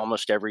think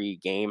almost every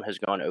game has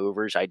gone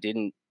overs. I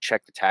didn't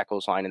check the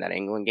tackles line in that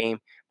England game,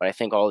 but I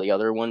think all the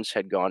other ones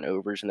had gone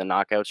overs in the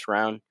knockouts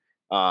round.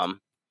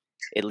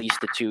 At least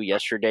the 2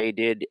 yesterday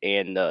did,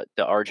 and the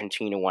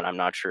Argentina one, I'm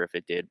not sure if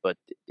it did, but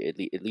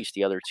at least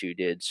the other 2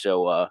 did.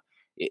 So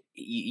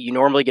you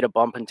normally get a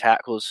bump in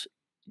tackles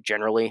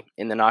generally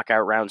in the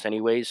knockout rounds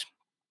anyways.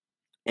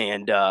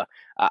 And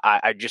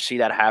I just see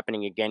that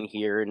happening again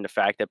here, and the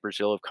fact that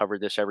Brazil have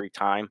covered this every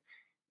time.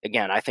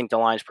 Again, I think the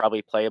line's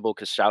probably playable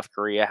because South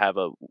Korea have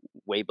a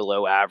way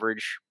below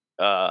average,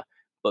 but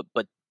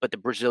the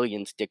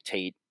Brazilians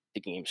dictate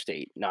the game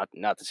state, not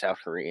the South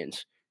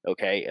Koreans.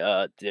 Okay,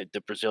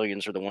 the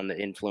Brazilians are the one that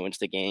influence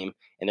the game,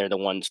 and they're the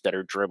ones that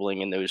are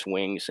dribbling in those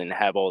wings and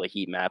have all the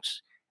heat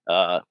maps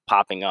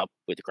popping up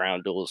with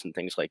ground duels and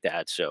things like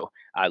that. So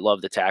I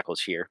love the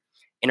tackles here.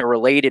 In a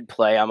related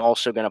play, I'm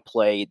also going to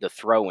play the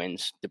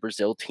throw-ins, the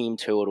Brazil team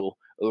total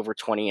over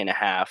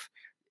 20.5.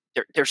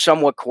 They're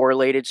somewhat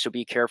correlated, so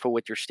be careful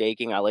with your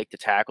staking. I like the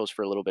tackles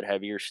for a little bit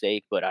heavier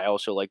stake, but I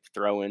also like the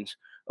throw-ins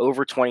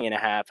over 20.5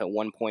 at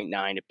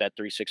 1.9 at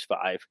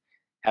Bet365.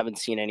 Haven't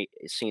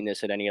seen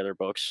this at any other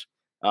books.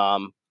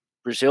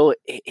 Brazil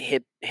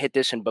hit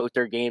this in both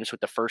their games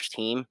with the first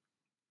team,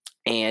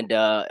 and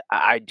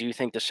I do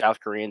think the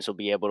South Koreans will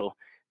be able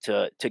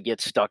to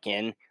get stuck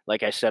in,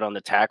 like I said, on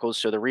the tackles.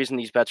 So the reason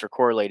these bets are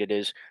correlated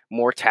is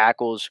more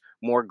tackles,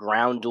 more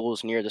ground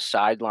duels near the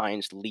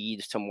sidelines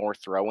leads to more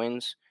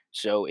throw-ins.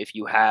 So if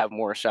you have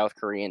more South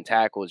Korean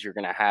tackles, you're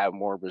going to have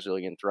more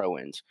Brazilian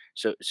throw-ins.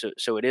 So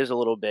it is a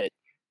little bit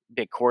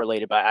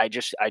correlated, but I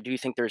do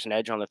think there's an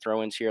edge on the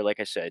throw-ins here. Like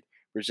I said,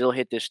 Brazil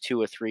hit this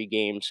 2 or 3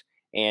 games,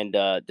 and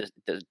the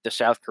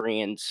South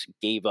Koreans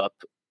gave up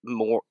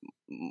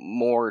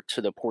more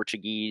to the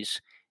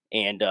Portuguese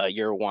and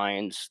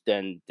Uruguayans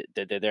than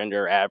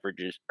their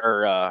averages.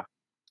 Or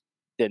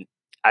then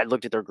I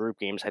looked at their group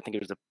games. I think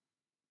it was the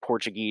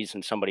Portuguese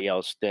and somebody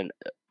else than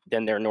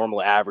their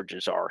normal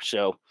averages are.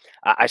 So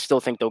I still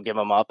think they'll give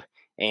them up,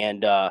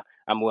 and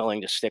I'm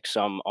willing to stick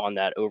some on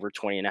that over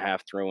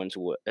 20.5 throw-ins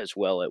as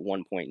well at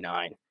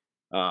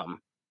 1.9.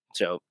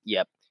 So,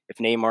 yep, if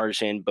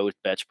Neymar's in, both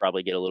bets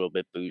probably get a little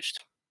bit boost.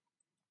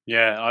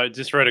 Yeah, I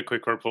just read a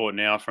quick report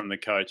now from the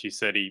coach. He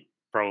said he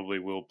probably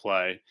will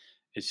play.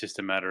 It's just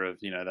a matter of,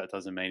 that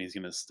doesn't mean he's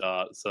going to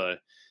start. So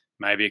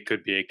maybe it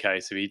could be a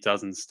case of he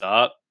doesn't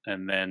start,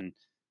 and then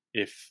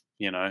if,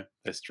 they're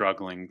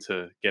struggling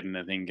to get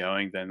anything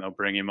going, then they'll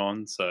bring him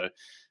on. So,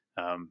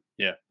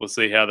 we'll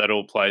see how that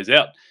all plays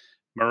out.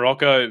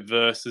 Morocco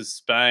versus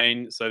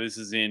Spain. So this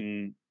is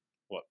in,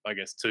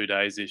 2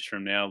 days-ish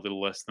from now, a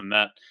little less than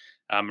that.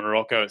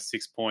 Morocco at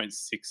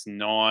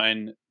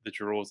 6.69. The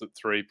draw's at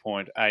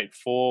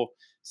 3.84.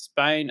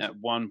 Spain at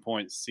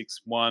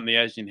 1.61. The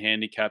Asian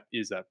handicap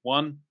is at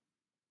 1.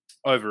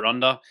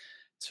 Over-under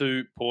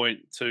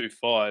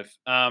 2.25.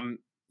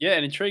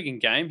 An intriguing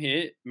game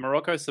here.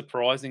 Morocco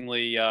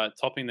surprisingly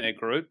topping their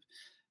group.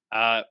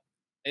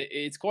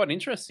 It's quite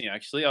interesting,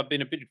 actually. I've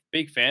been a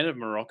big fan of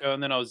Morocco,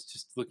 and then I was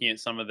just looking at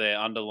some of their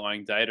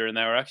underlying data, and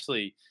they were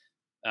actually,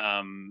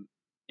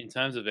 in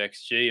terms of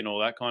XG and all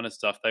that kind of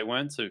stuff, they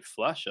weren't too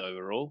flush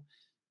overall.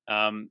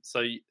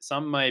 So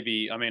some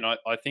maybe,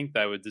 I think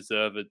they would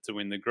deserve it to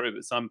win the group,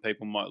 but some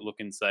people might look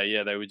and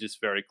say, they were just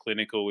very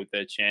clinical with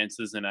their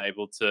chances and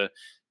able to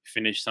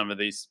finish some of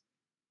these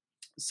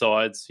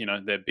sides,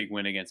 their big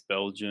win against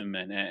Belgium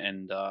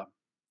and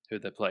who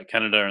they play,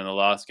 Canada in the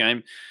last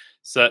game.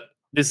 So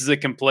this is a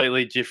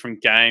completely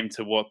different game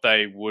to what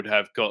they would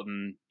have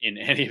gotten in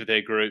any of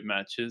their group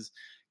matches,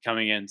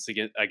 coming against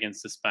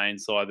the Spain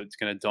side that's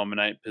going to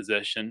dominate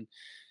possession.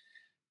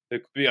 I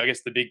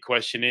guess the big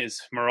question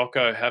is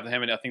Morocco have how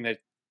many? I think they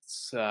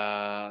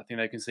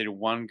conceded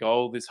 1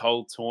 goal this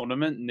whole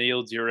tournament.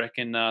 Neil, do you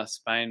reckon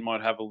Spain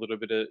might have a little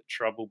bit of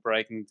trouble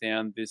breaking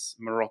down this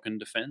Moroccan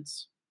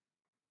defence?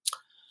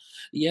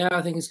 Yeah,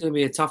 I think it's going to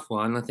be a tough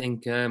one. I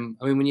think,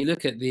 when you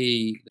look at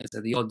the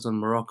odds on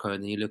Morocco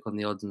and then you look on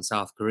the odds on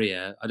South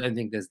Korea, I don't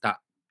think there's that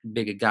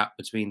big a gap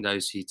between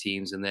those two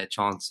teams and their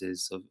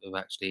chances of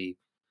actually,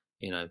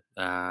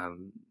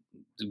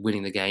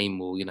 winning the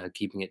game or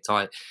keeping it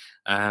tight.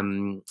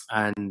 And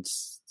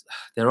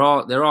there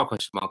are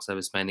question marks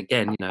over Spain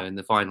again. In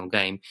the final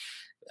game,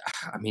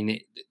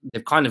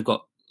 they've kind of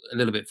got a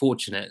little bit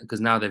fortunate because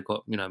now they've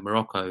got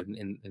Morocco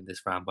in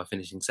this round by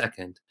finishing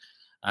second.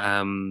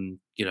 I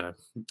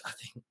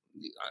think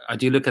I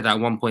do look at that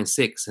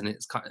 1.6 and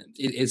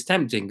it's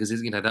tempting because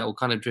that will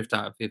kind of drift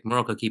out. If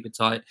Morocco keep it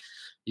tight,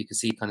 you can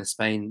see kind of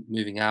Spain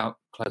moving out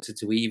closer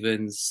to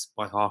evens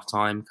by half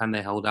time. Can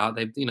they hold out?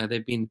 They've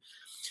been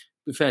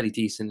fairly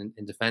decent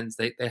in defence.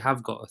 They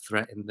have got a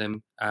threat in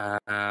them.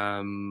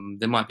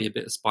 There might be a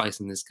bit of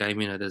spice in this game.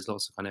 There's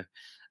lots of kind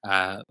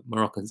of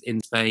Moroccans in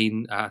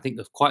Spain. I think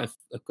of quite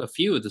a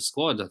few of the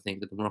squad. I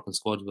think that the Moroccan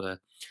squad were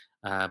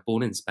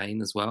born in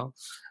Spain as well.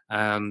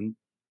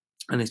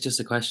 And it's just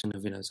a question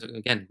of, so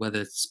again,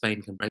 whether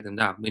Spain can break them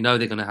down. We know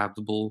they're going to have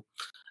the ball.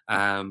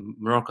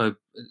 Morocco,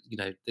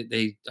 I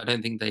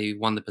don't think they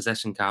won the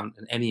possession count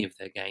in any of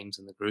their games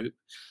in the group.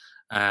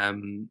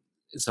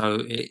 So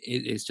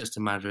it's just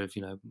a matter of,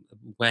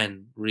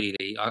 when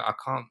really. I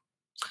can't.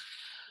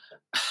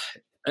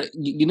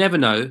 You never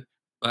know.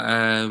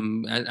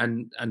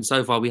 And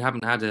so far we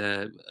haven't had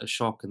a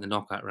shock in the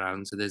knockout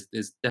round. So there's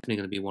definitely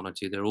going to be 1 or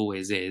 2. There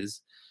always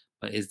is.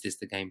 But is this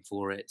the game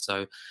for it?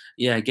 So,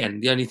 again,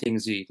 the only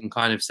things you can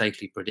kind of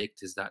safely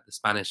predict is that the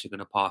Spanish are going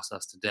to pass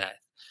us to death.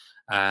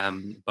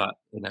 But,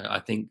 I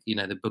think,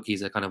 the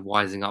bookies are kind of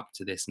wising up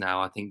to this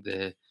now. I think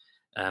the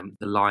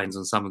lines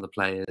on some of the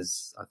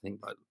players, I think,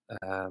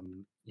 they're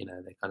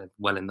kind of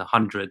well in the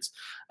hundreds.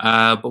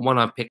 But one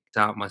I've picked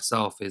out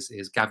myself is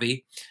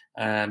Gavi.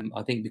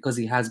 I think because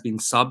he has been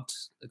subbed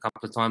a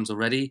couple of times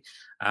already.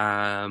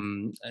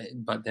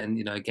 But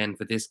then, again,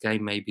 for this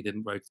game, maybe the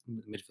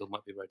midfield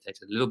might be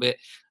rotated a little bit.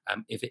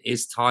 If it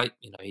is tight,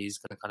 he's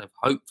going to kind of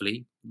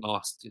hopefully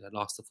last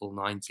the full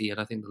 90. And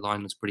I think the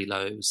line was pretty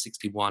low. It was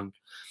 61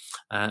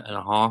 and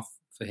a half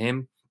for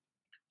him.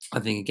 I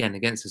think, again,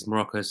 against this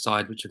Morocco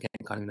side, which again,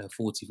 kind of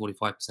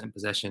 40-45%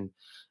 possession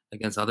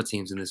against other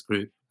teams in this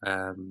group,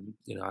 I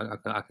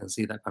can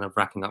see that kind of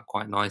racking up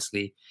quite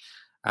nicely.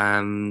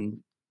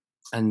 And,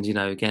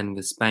 again,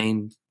 with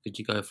Spain, could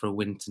you go for a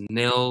win to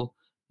 0?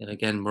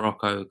 Again,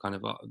 Morocco kind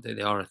of,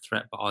 they are a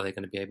threat, but are they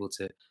going to be able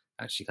to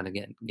actually kind of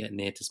get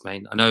near to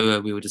Spain? I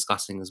know we were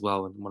discussing as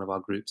well in one of our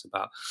groups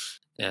about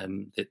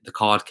the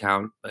card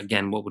count. But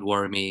again, what would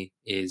worry me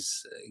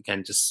is,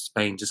 again, just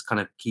Spain just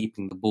kind of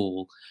keeping the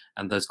ball,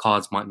 and those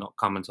cards might not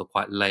come until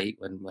quite late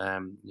when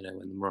when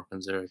the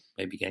Moroccans are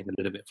maybe getting a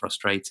little bit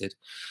frustrated.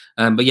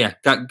 But yeah,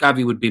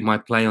 Gavi would be my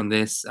play on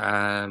this.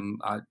 And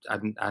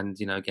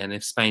again,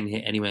 if Spain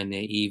hit anywhere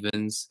near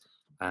evens,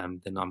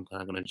 then I'm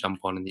kind of going to jump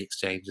on in the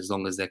exchange as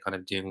long as they're kind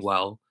of doing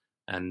well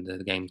and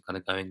the game's kind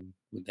of going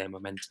with their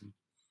momentum.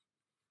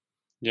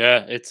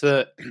 Yeah,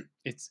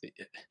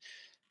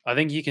 I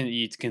think you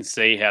can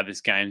see how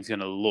this game's going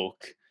to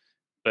look,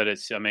 but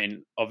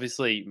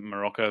obviously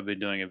Morocco have been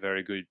doing a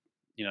very good.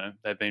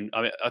 They've been.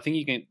 I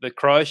think the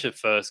Croatia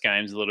first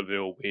game's a little bit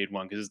of a weird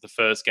one because it's the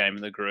first game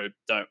in the group.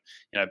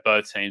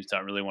 Both teams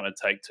don't really want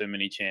to take too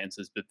many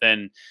chances, but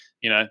then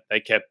they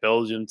kept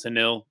Belgium to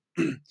 0.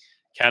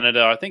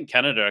 Canada. I think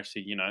Canada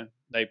actually,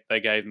 they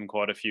gave them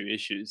quite a few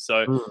issues.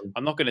 So Mm.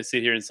 I'm not going to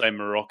sit here and say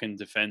Moroccan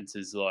defense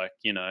is like,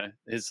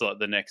 is like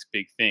the next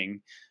big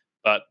thing,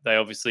 but they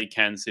obviously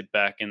can sit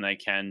back and they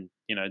can,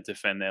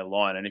 defend their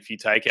line. And if you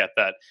take out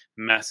that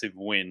massive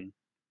win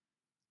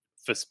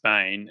for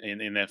Spain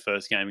in their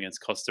first game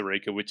against Costa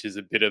Rica, which is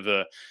a bit of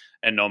a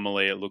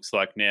anomaly, it looks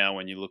like now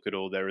when you look at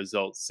all their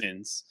results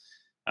since.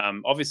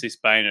 Obviously,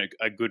 Spain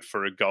are good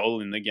for a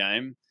goal in the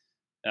game.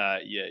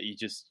 You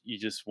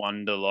just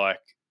wonder,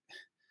 like,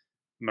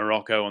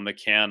 Morocco on the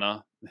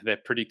counter, they're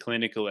pretty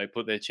clinical. They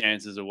put their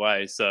chances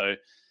away. So,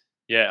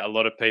 yeah, a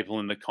lot of people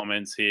in the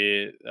comments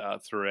here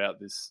throughout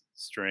this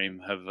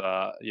stream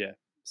have,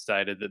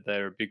 stated that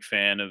they're a big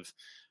fan of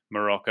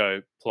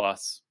Morocco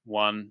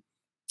 +1,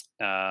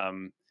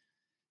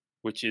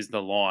 which is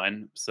the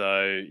line.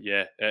 So,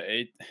 yeah,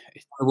 I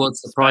was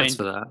surprised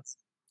for that.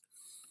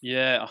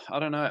 Yeah, I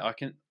don't know.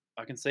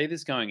 I can see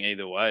this going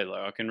either way.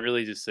 Like, I can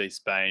really just see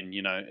Spain,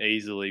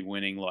 easily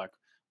winning like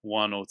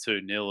 1 or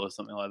 2-0 or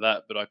something like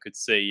that. But I could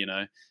see,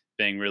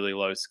 being really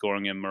low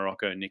scoring and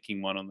Morocco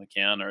nicking one on the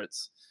counter.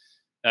 It's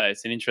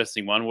an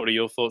interesting one. What are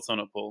your thoughts on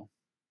it, Paul?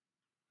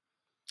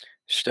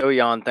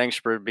 Stoyan, thanks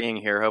for being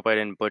here. Hope I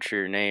didn't butcher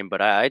your name,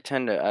 but I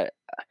tend to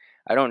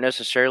I don't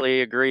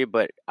necessarily agree,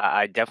 but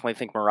I definitely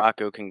think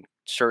Morocco can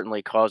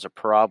certainly cause a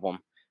problem.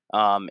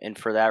 And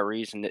for that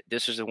reason,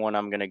 this is the one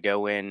I'm going to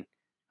go in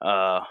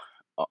on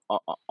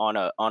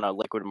a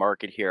liquid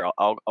market here.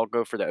 I'll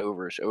go for the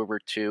overs, over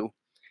 2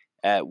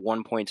 at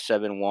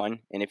 1.71.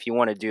 And if you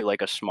want to do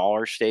like a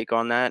smaller stake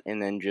on that,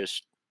 and then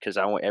just because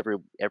I want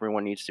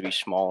everyone needs to be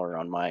smaller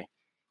on my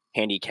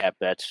handicap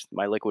bets,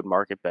 my liquid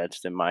market bets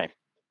than my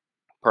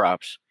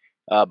props.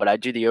 But I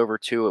do the over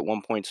 2 at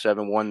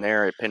 1.71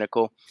 there at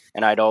Pinnacle,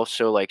 and I'd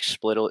also like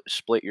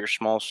split your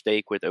small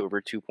stake with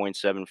over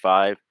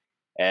 2.75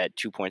 at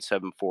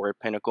 2.74 at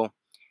Pinnacle.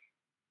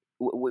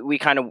 We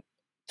kind of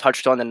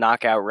touched on the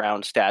knockout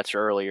round stats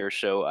earlier,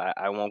 so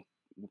I won't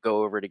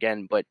go over it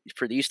again. But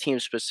for these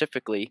teams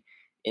specifically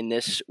in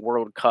this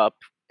World Cup,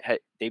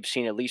 they've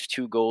seen at least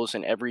 2 goals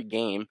in every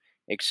game,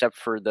 except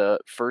for the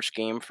first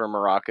game for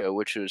Morocco,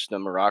 which was the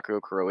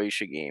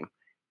Morocco-Croatia game,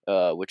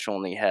 which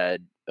only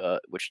had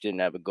which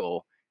didn't have a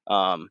goal.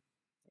 And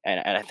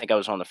I think I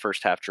was on the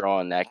first half draw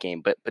in that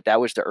game, but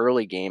that was the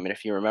early game. And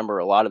if you remember,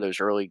 a lot of those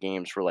early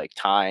games were like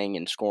tying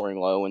and scoring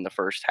low in the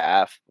first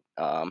half.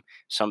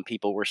 Some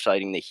people were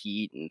citing the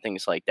heat and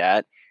things like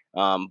that.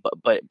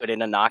 But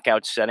in a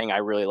knockout setting, I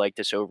really like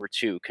this over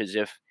 2, because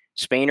if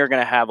Spain are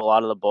going to have a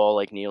lot of the ball,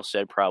 like Neil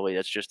said, probably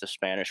that's just the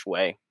Spanish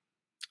way.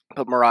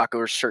 But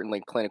Morocco is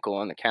certainly clinical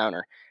on the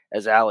counter,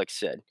 as Alex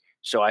said.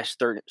 So I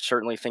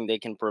certainly think they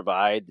can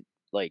provide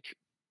like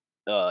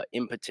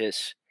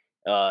impetus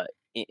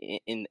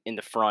in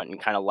the front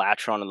and kind of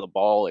latch onto the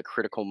ball at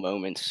critical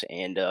moments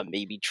and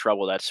maybe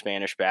trouble that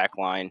Spanish back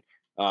line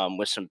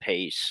with some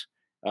pace.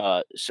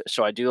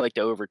 So I do like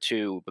the over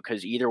 2,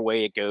 because either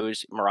way it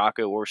goes,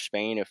 Morocco or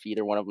Spain, if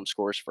either one of them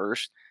scores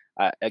first,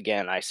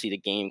 again, I see the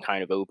game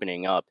kind of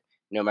opening up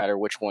no matter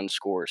which one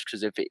scores,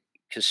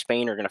 because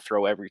Spain are going to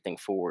throw everything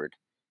forward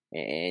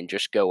and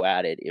just go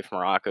at it if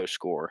Morocco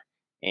score.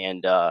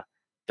 And the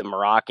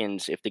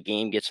Moroccans, if the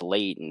game gets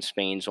late and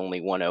Spain's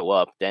only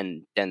 1-0 up,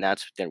 then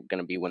that's going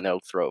to be when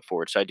they'll throw it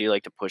forward. So I do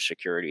like to push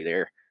security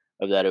there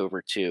of that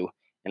over 2.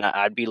 And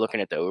I'd be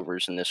looking at the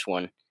overs in this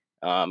one,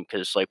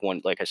 because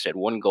like I said,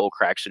 1 goal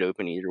cracks it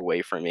open either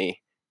way for me.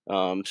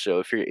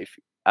 So if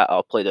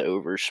I'll play the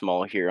overs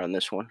small here on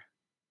this one.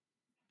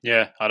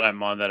 Yeah, I don't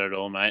mind that at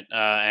all, mate.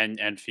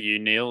 And for you,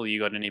 Neil, you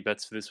got any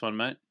bets for this one,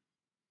 mate?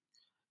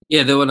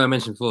 Yeah, the one I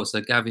mentioned before.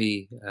 So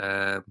Gavi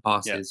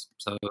passes.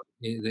 Yeah. So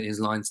his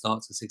line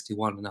starts at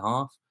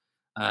 61.5.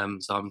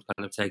 So I'm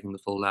kind of taking the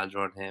full ladder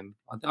on him.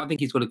 I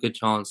think he's got a good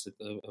chance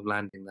of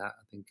landing that.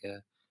 I think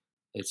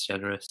it's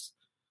generous.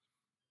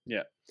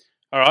 Yeah.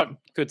 All right,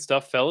 good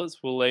stuff, fellas.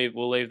 We'll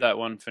leave that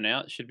one for now.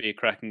 It should be a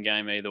cracking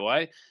game either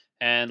way.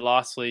 And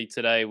lastly,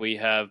 today we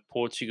have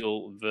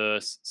Portugal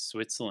versus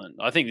Switzerland.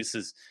 I think this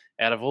is,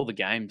 out of all the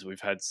games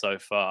we've had so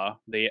far,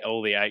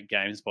 all the 8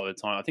 games by the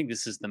time, I think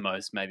this is the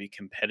most maybe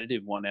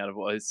competitive one out of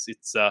all.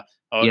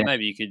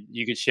 Maybe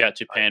you could shout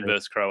Japan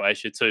versus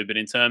Croatia too, but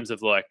in terms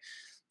of like,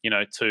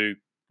 2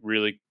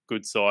 really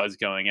good sides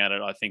going at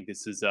it, I think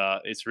this is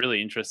it's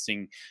really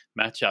interesting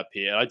matchup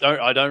here.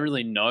 I don't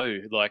really know,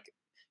 like,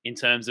 in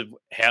terms of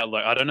how,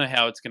 like, I don't know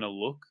how it's going to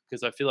look,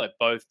 because I feel like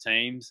both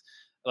teams,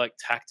 like,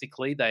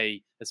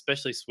 tactically,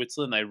 especially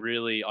Switzerland, they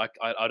really,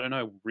 I don't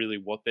know really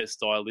what their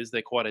style is.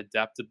 They're quite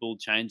adaptable,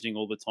 changing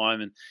all the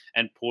time,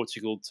 and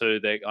Portugal too.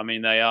 They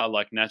are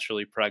like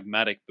naturally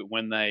pragmatic, but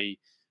when they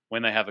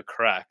have a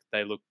crack,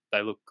 they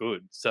look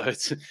good. So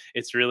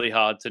it's really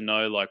hard to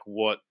know like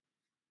what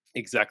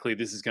exactly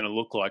this is going to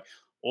look like.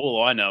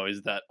 All I know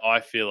is that I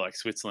feel like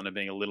Switzerland are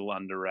being a little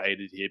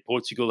underrated here.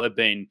 Portugal have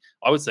been,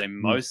 I would say,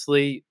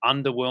 mostly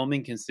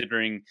underwhelming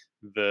considering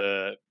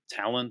the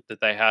talent that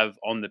they have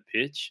on the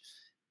pitch.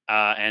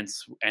 And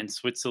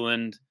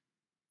Switzerland,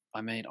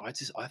 I mean,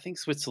 I think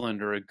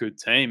Switzerland are a good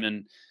team.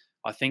 And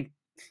I think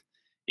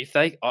if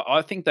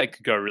I think they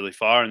could go really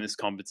far in this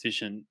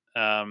competition.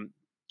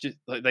 Just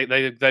like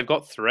they've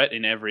got threat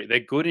in every. They're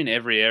good in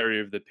every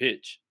area of the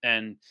pitch,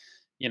 and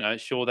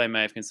sure they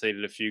may have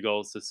conceded a few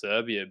goals to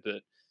Serbia,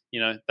 but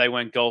they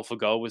went goal for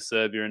goal with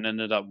Serbia and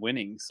ended up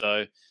winning.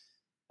 So.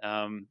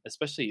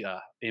 Especially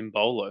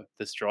Mbolo,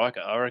 the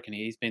striker. I reckon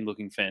he's been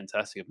looking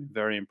fantastic. I've been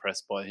very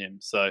impressed by him.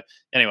 So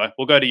anyway,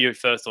 we'll go to you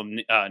first on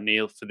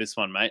Neil for this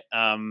one, mate.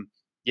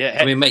 Yeah,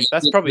 I mean, mate,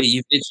 that's probably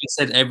you've literally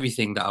said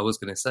everything that I was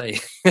going to say.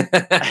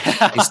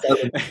 You've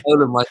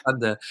stolen my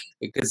thunder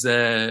because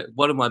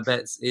one of my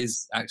bets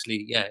is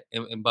actually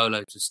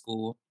Mbolo to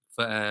score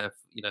for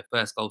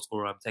first goal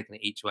scorer. I'm taking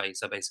it each way.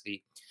 So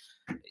basically,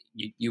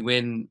 you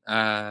win,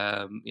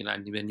 and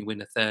then you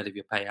win a third of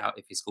your payout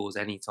if he scores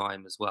any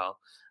time as well.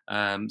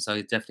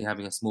 So definitely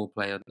having a small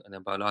player on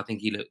Mbolo. I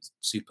think he looks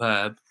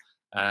superb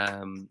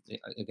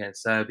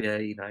against Serbia.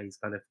 He's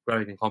kind of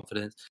growing in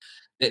confidence.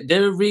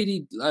 They're a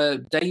really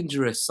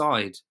dangerous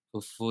side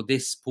for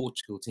this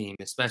Portugal team,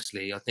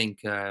 especially. I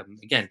think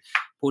again,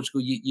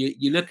 Portugal.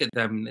 You look at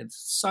them. There's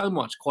so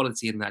much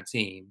quality in that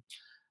team,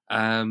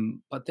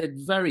 but they're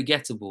very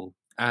gettable.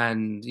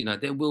 And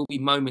there will be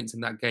moments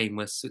in that game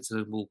where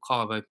Switzerland will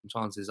carve open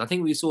chances. I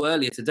think we saw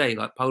earlier today,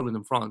 like Poland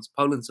and France.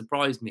 Poland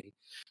surprised me.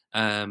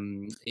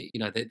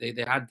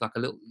 They had like a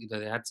little.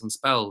 They had some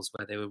spells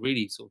where they were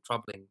really sort of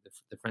troubling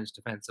the French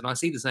defence, and I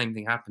see the same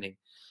thing happening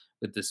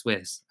with the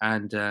Swiss.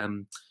 And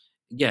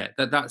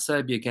that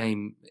Serbia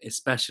game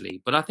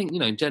especially. But I think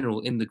in general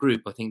in the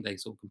group, I think they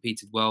sort of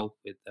competed well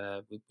with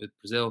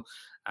Brazil.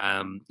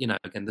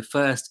 Again, the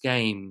first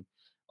game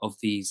of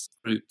these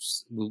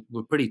groups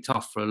were pretty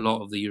tough for a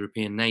lot of the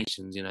European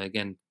nations.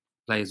 Again,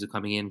 players were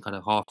coming in kind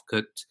of half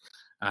cooked,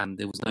 and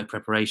there was no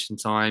preparation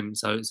time.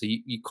 So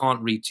you can't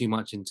read too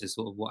much into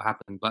sort of what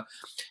happened. But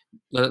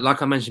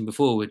like I mentioned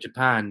before with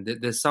Japan,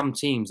 there's some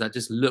teams that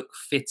just look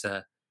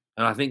fitter.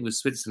 And I think with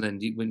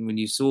Switzerland, when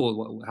you saw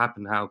what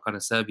happened, how kind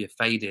of Serbia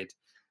faded,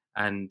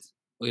 and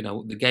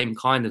the game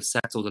kind of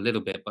settled a little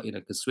bit, but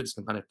because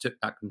Switzerland kind of took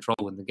that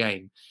control in the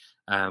game.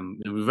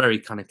 It was a very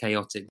kind of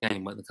chaotic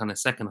game, but the kind of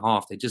second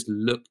half they just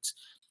looked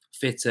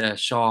fitter,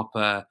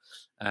 sharper,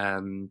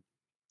 and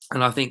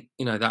I think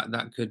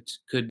that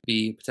could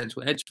be a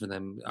potential edge for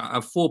them.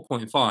 At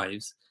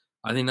 4.5s,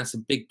 I think that's a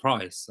big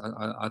price.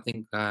 I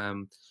think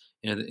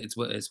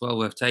it's well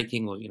worth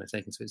taking, or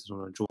taking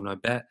Switzerland on a draw no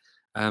bet.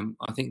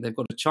 I think they've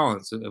got a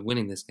chance of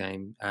winning this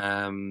game.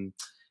 Again,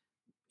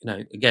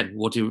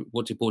 what do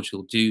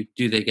Portugal do?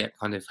 Do they get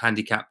kind of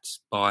handicapped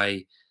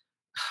by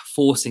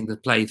forcing the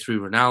play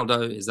through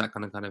Ronaldo? Is that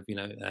going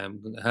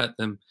to hurt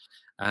them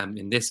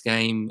in this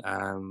game?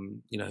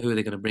 Who are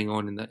they going to bring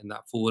on in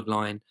that forward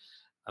line?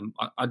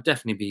 I'd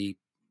definitely be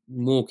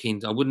more keen.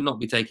 I would not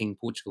be taking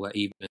Portugal at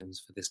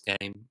evens for this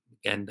game.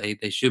 Again,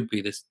 they should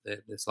be the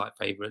slight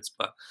favourites,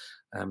 but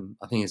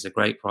I think it's a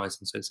great price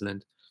in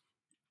Switzerland.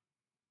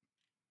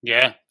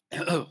 Yeah.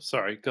 Oh,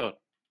 sorry, God.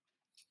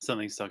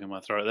 Something stuck in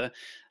my throat there.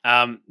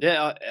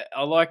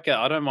 I like.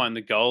 I don't mind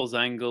the goals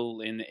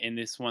angle in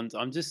this one.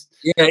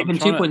 Even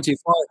 2.25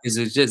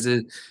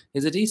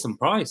 is a decent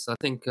price. I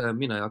think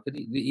I could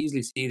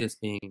easily see this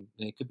being.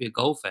 It could be a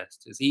goal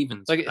fest. It's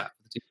even. Like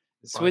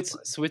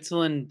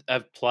Switzerland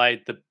have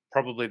played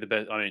probably the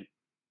best. I mean,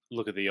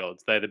 look at the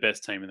odds. They're the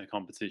best team in the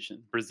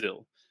competition.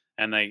 Brazil,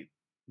 and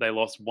they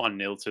lost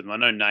 1-0 to them. I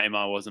know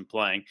Neymar wasn't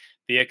playing.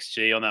 The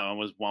XG on that one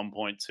was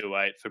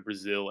 1.28 for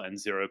Brazil and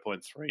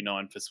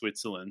 0.39 for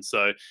Switzerland.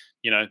 So,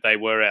 they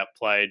were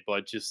outplayed by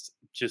just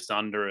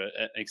under an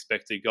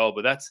expected goal.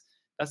 But that's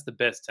the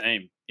best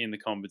team in the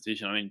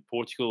competition. I mean,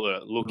 Portugal are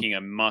looking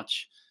a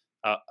much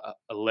a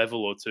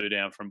level or two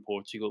down from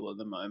Portugal at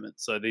the moment.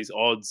 So these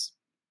odds,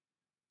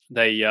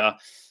 I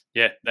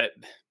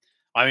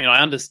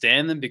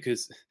understand them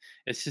because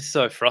it's just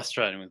so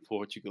frustrating with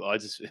Portugal.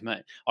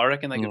 I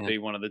reckon they could be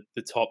one of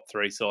the top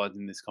three sides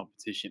in this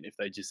competition if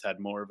they just had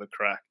more of a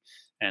crack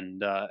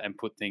and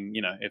put things,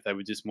 if they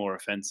were just more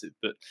offensive.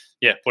 But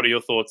yeah, what are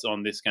your thoughts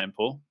on this game,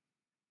 Paul?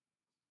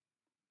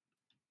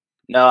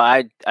 No,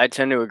 I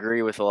tend to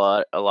agree with a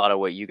lot of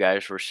what you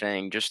guys were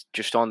saying.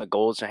 Just on the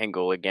goals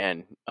angle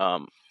again,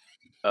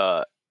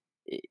 like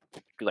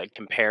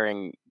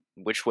comparing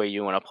which way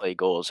you want to play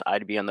goals,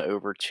 I'd be on the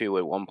over 2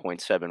 at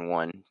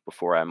 1.71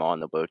 before I'm on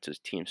the both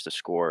teams to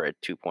score at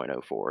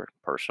 2.04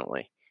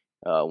 personally.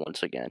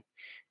 Once again,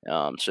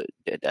 so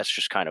that's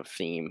just kind of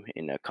theme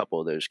in a couple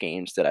of those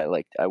games that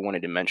I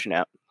wanted to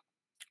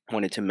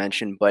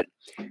mention. But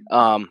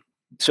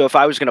so if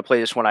I was going to play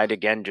this one,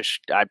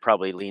 I'd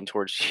probably lean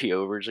towards the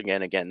overs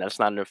again. Again, that's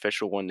not an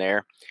official one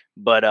there,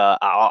 but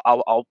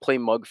I'll play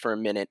Mug for a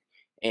minute.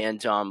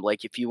 And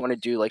like if you want to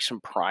do like some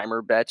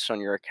primer bets on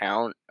your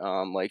account,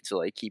 like to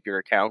like keep your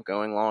account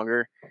going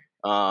longer,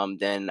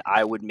 then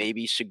I would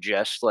maybe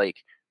suggest like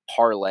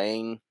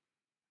parlaying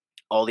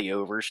all the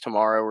overs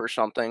tomorrow or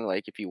something.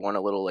 Like if you want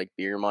a little like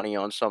beer money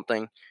on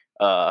something,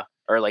 or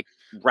like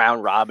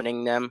round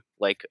robining them,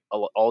 like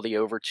all the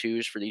over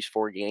 2s for these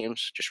 4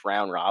 games, just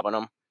round robin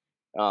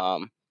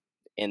them.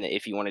 And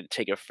if you wanted to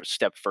take a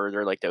step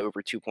further, like the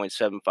over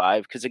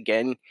 2.75, because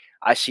again,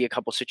 I see a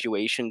couple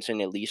situations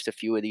in at least a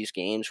few of these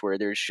games where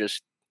there's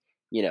just,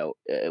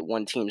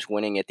 one team's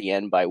winning at the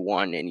end by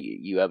one, and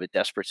you have a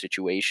desperate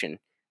situation,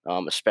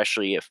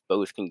 especially if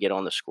both can get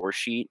on the score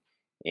sheet,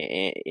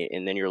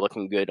 and then you're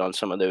looking good on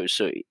some of those.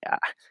 So,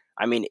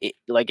 I mean,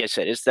 like I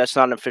said, that's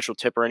not an official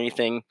tip or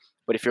anything,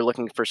 but if you're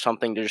looking for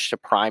something to just to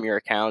prime your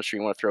accounts, or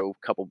you want to throw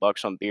a couple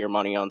bucks on beer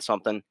money on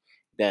something,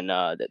 then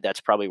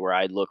that's probably where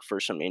I'd look for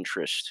some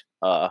interest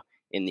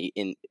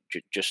in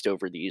just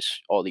over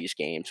all these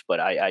games. But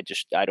I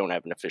don't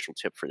have an official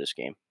tip for this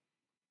game.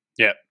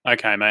 Yeah.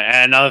 Okay, mate.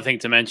 And another thing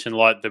to mention,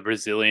 like the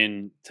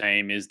Brazilian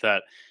team, is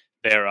that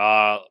there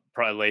are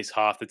at least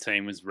half the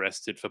team was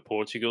rested for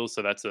Portugal.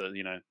 So that's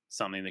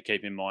something to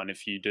keep in mind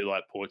if you do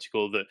like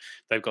Portugal, that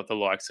they've got the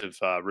likes of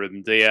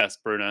Ruben Dias,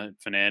 Bruno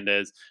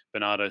Fernandes,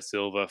 Bernardo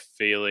Silva,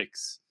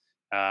 Felix,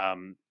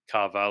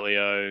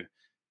 Carvalho.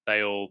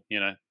 They all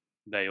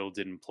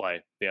didn't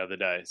play the other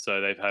day. So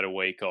they've had a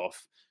week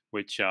off,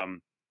 which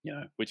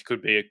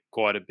could be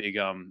quite a big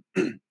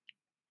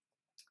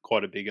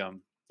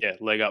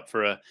leg up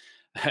for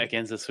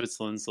against the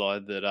Switzerland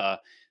side that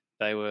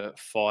they were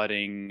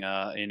fighting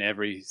in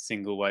every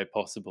single way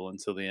possible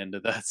until the end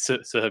of that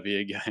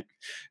Serbia game.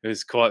 It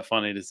was quite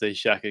funny to see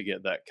Xhaka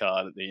get that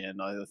card at the end.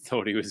 I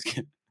thought he was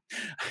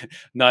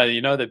no,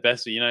 the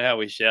best. You know how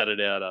we shouted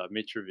out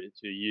Mitrovic,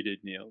 who you did,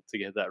 Neil, to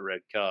get that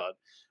red card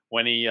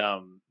when he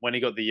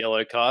got the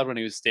yellow card when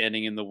he was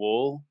standing in the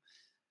wall.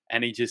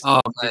 And he just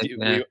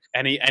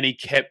and he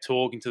kept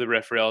talking to the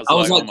referee. I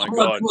was like, oh my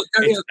God,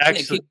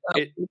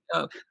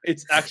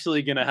 it's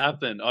actually going to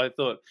happen. I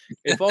thought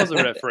if I was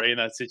a referee in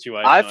that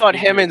situation, I thought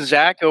him and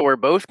Zacco were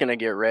both going to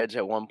get reds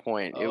at one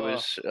point. It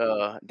was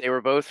they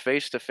were both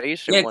face to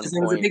face at one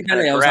point,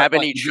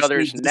 grabbing each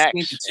other's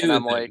necks, and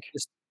I'm like,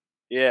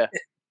 yeah,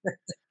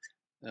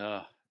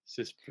 it's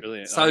just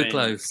brilliant. So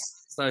close.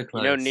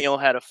 Neil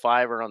had a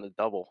 $5 on the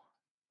double.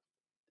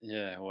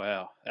 Yeah,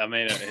 wow. I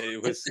mean,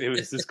 it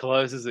was as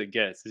close as it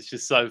gets. It's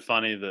just so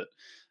funny that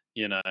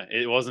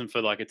it wasn't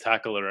for like a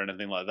tackle or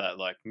anything like that.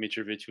 Like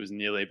Mitrovic was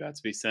nearly about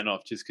to be sent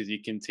off just because he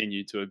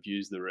continued to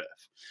abuse the ref.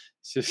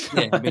 It's just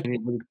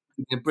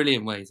a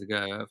brilliant way to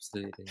go,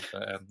 absolutely.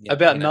 But,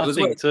 about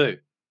nothing too.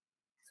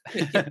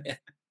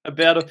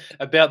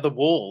 about the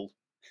wall.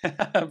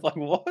 I'm like,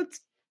 what?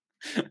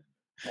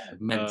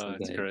 Mental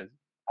it's crazy.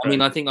 I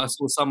mean, I think I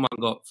saw someone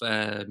got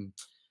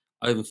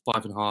over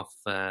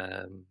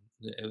 5.5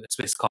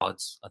 Swiss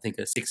cards. I think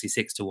at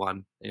 66 to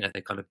 1.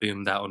 They kind of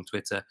boomed that on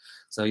Twitter.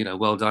 So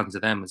well done to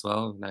them as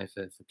well.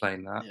 For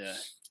playing that. Yeah.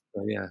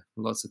 So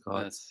lots of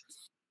cards.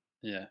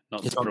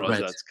 Not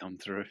surprised that's come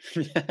through.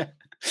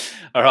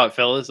 All right,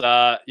 fellas.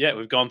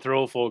 We've gone through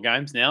all 4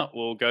 games now.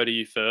 We'll go to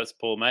you first,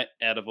 Paul, mate.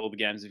 Out of all the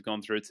games we've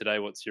gone through today,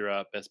 what's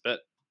your best bet?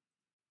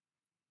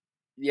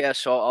 Yeah,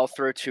 so I'll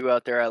throw 2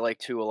 out there. I like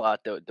 2 a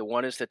lot. The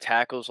one is the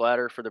tackles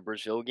ladder for the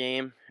Brazil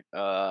game.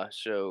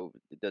 So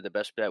the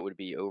best bet would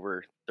be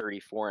over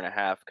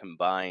 34.5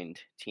 combined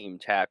team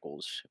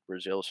tackles,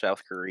 Brazil,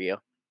 South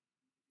Korea.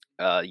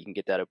 You can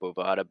get that at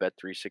Bovada,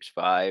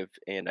 Bet365,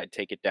 and I'd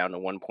take it down to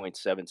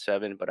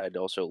 1.77, but I'd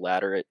also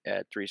ladder it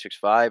at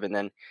 365. And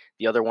then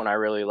the other one I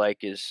really like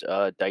is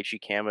Daichi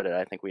Kamada.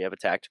 I think we have a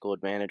tactical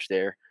advantage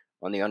there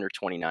on the under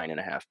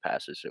 29.5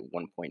 passes at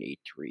 1.83,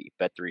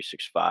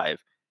 Bet365.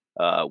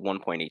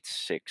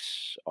 1.86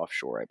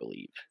 offshore, I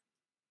believe.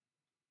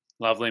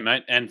 Lovely,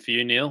 mate. And for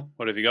you, Neil,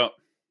 what have you got?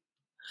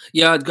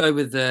 Yeah, I'd go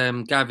with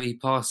Gavi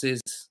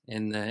passes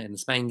in the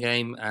Spain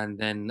game, and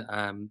then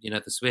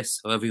the Swiss,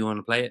 however you want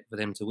to play it, for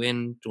them to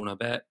win. Draw no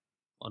bet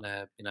on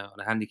a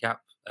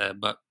handicap,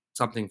 but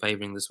something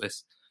favouring the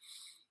Swiss.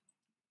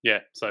 Yeah,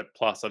 so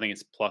plus, I think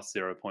it's plus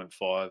 0.5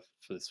 for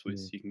the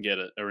Swiss. You can get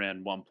it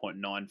around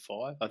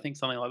 1.95, I think,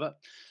 something like that.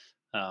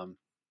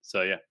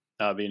 So yeah.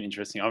 That'll be an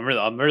interesting. I'm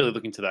really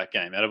looking to that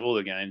game. Out of all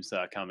the games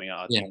coming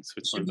up, I think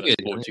Switzerland versus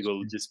Portugal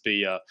will just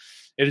be it'll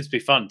just be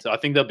fun. I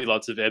think there'll be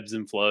lots of ebbs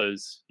and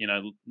flows.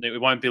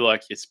 It won't be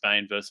like your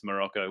Spain versus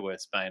Morocco, where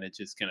Spain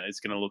it's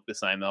gonna look the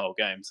same the whole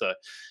game. So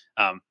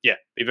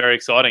be very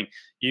exciting.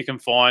 You can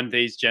find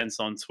these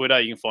gents on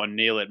Twitter. You can find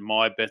Neil at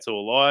My Better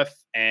Life,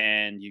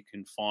 and you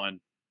can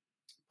find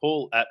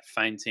Paul at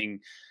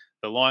Fainting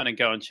the Line, and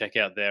go and check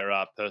out their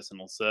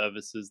personal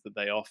services that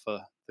they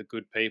offer the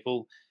good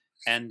people.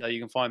 And you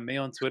can find me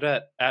on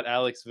Twitter at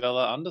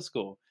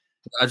AlexVella_.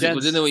 I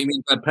don't know what you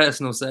mean by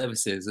personal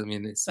services. I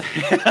mean, it's.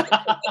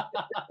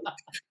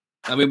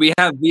 I mean, we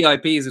have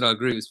VIPs in our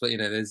groups, but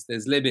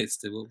there's limits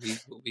to what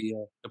we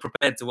are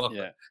prepared to offer.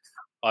 Yeah,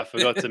 I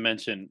forgot to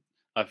mention.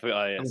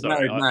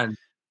 Sorry. Man.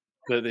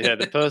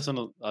 The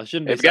personal. I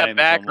shouldn't be They've got saying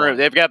back room.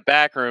 They've got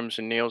back rooms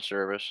in Neil's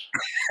service.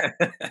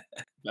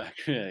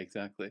 Yeah,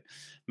 exactly.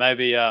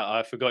 Maybe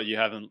I forgot you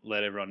haven't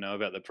let everyone know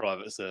about the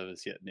private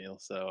service yet, Neil.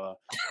 So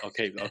I'll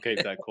keep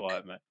that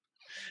quiet, mate.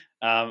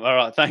 All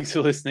right, thanks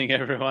for listening,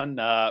 everyone.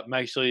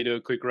 Make sure you do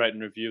a quick rate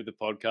and review of the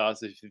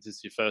podcast if this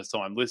is your first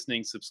time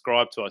listening.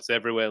 Subscribe to us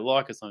everywhere.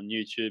 Like us on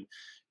YouTube.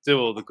 Do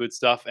all the good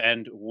stuff,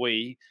 and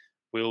we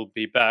will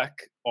be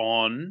back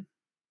on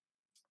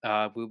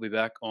we'll be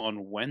back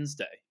on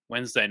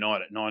Wednesday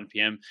night at 9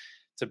 p.m.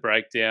 to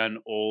break down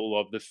all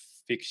of the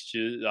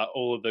fixtures,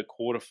 all of the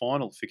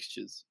quarterfinal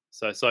fixtures.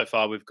 So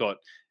far we've got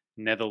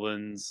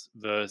Netherlands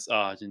versus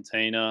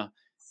Argentina,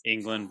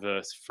 England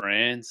versus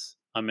France.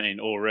 I mean,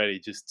 already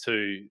just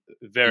two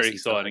very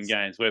exciting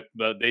games. We're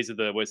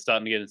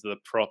starting to get into the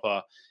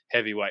proper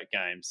heavyweight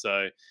games.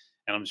 So,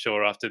 and I'm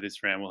sure after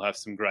this round we'll have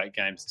some great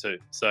games too.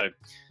 So,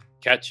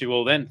 catch you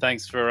all then.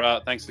 Thanks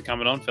for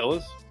coming on,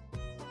 fellas.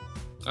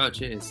 Oh,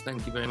 cheers!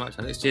 Thank you very much,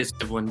 Alex. Cheers to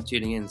everyone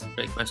tuning in. Some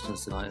great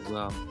questions tonight as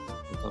well.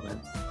 In the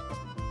comments.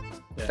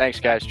 Thanks,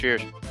 guys.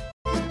 Cheers.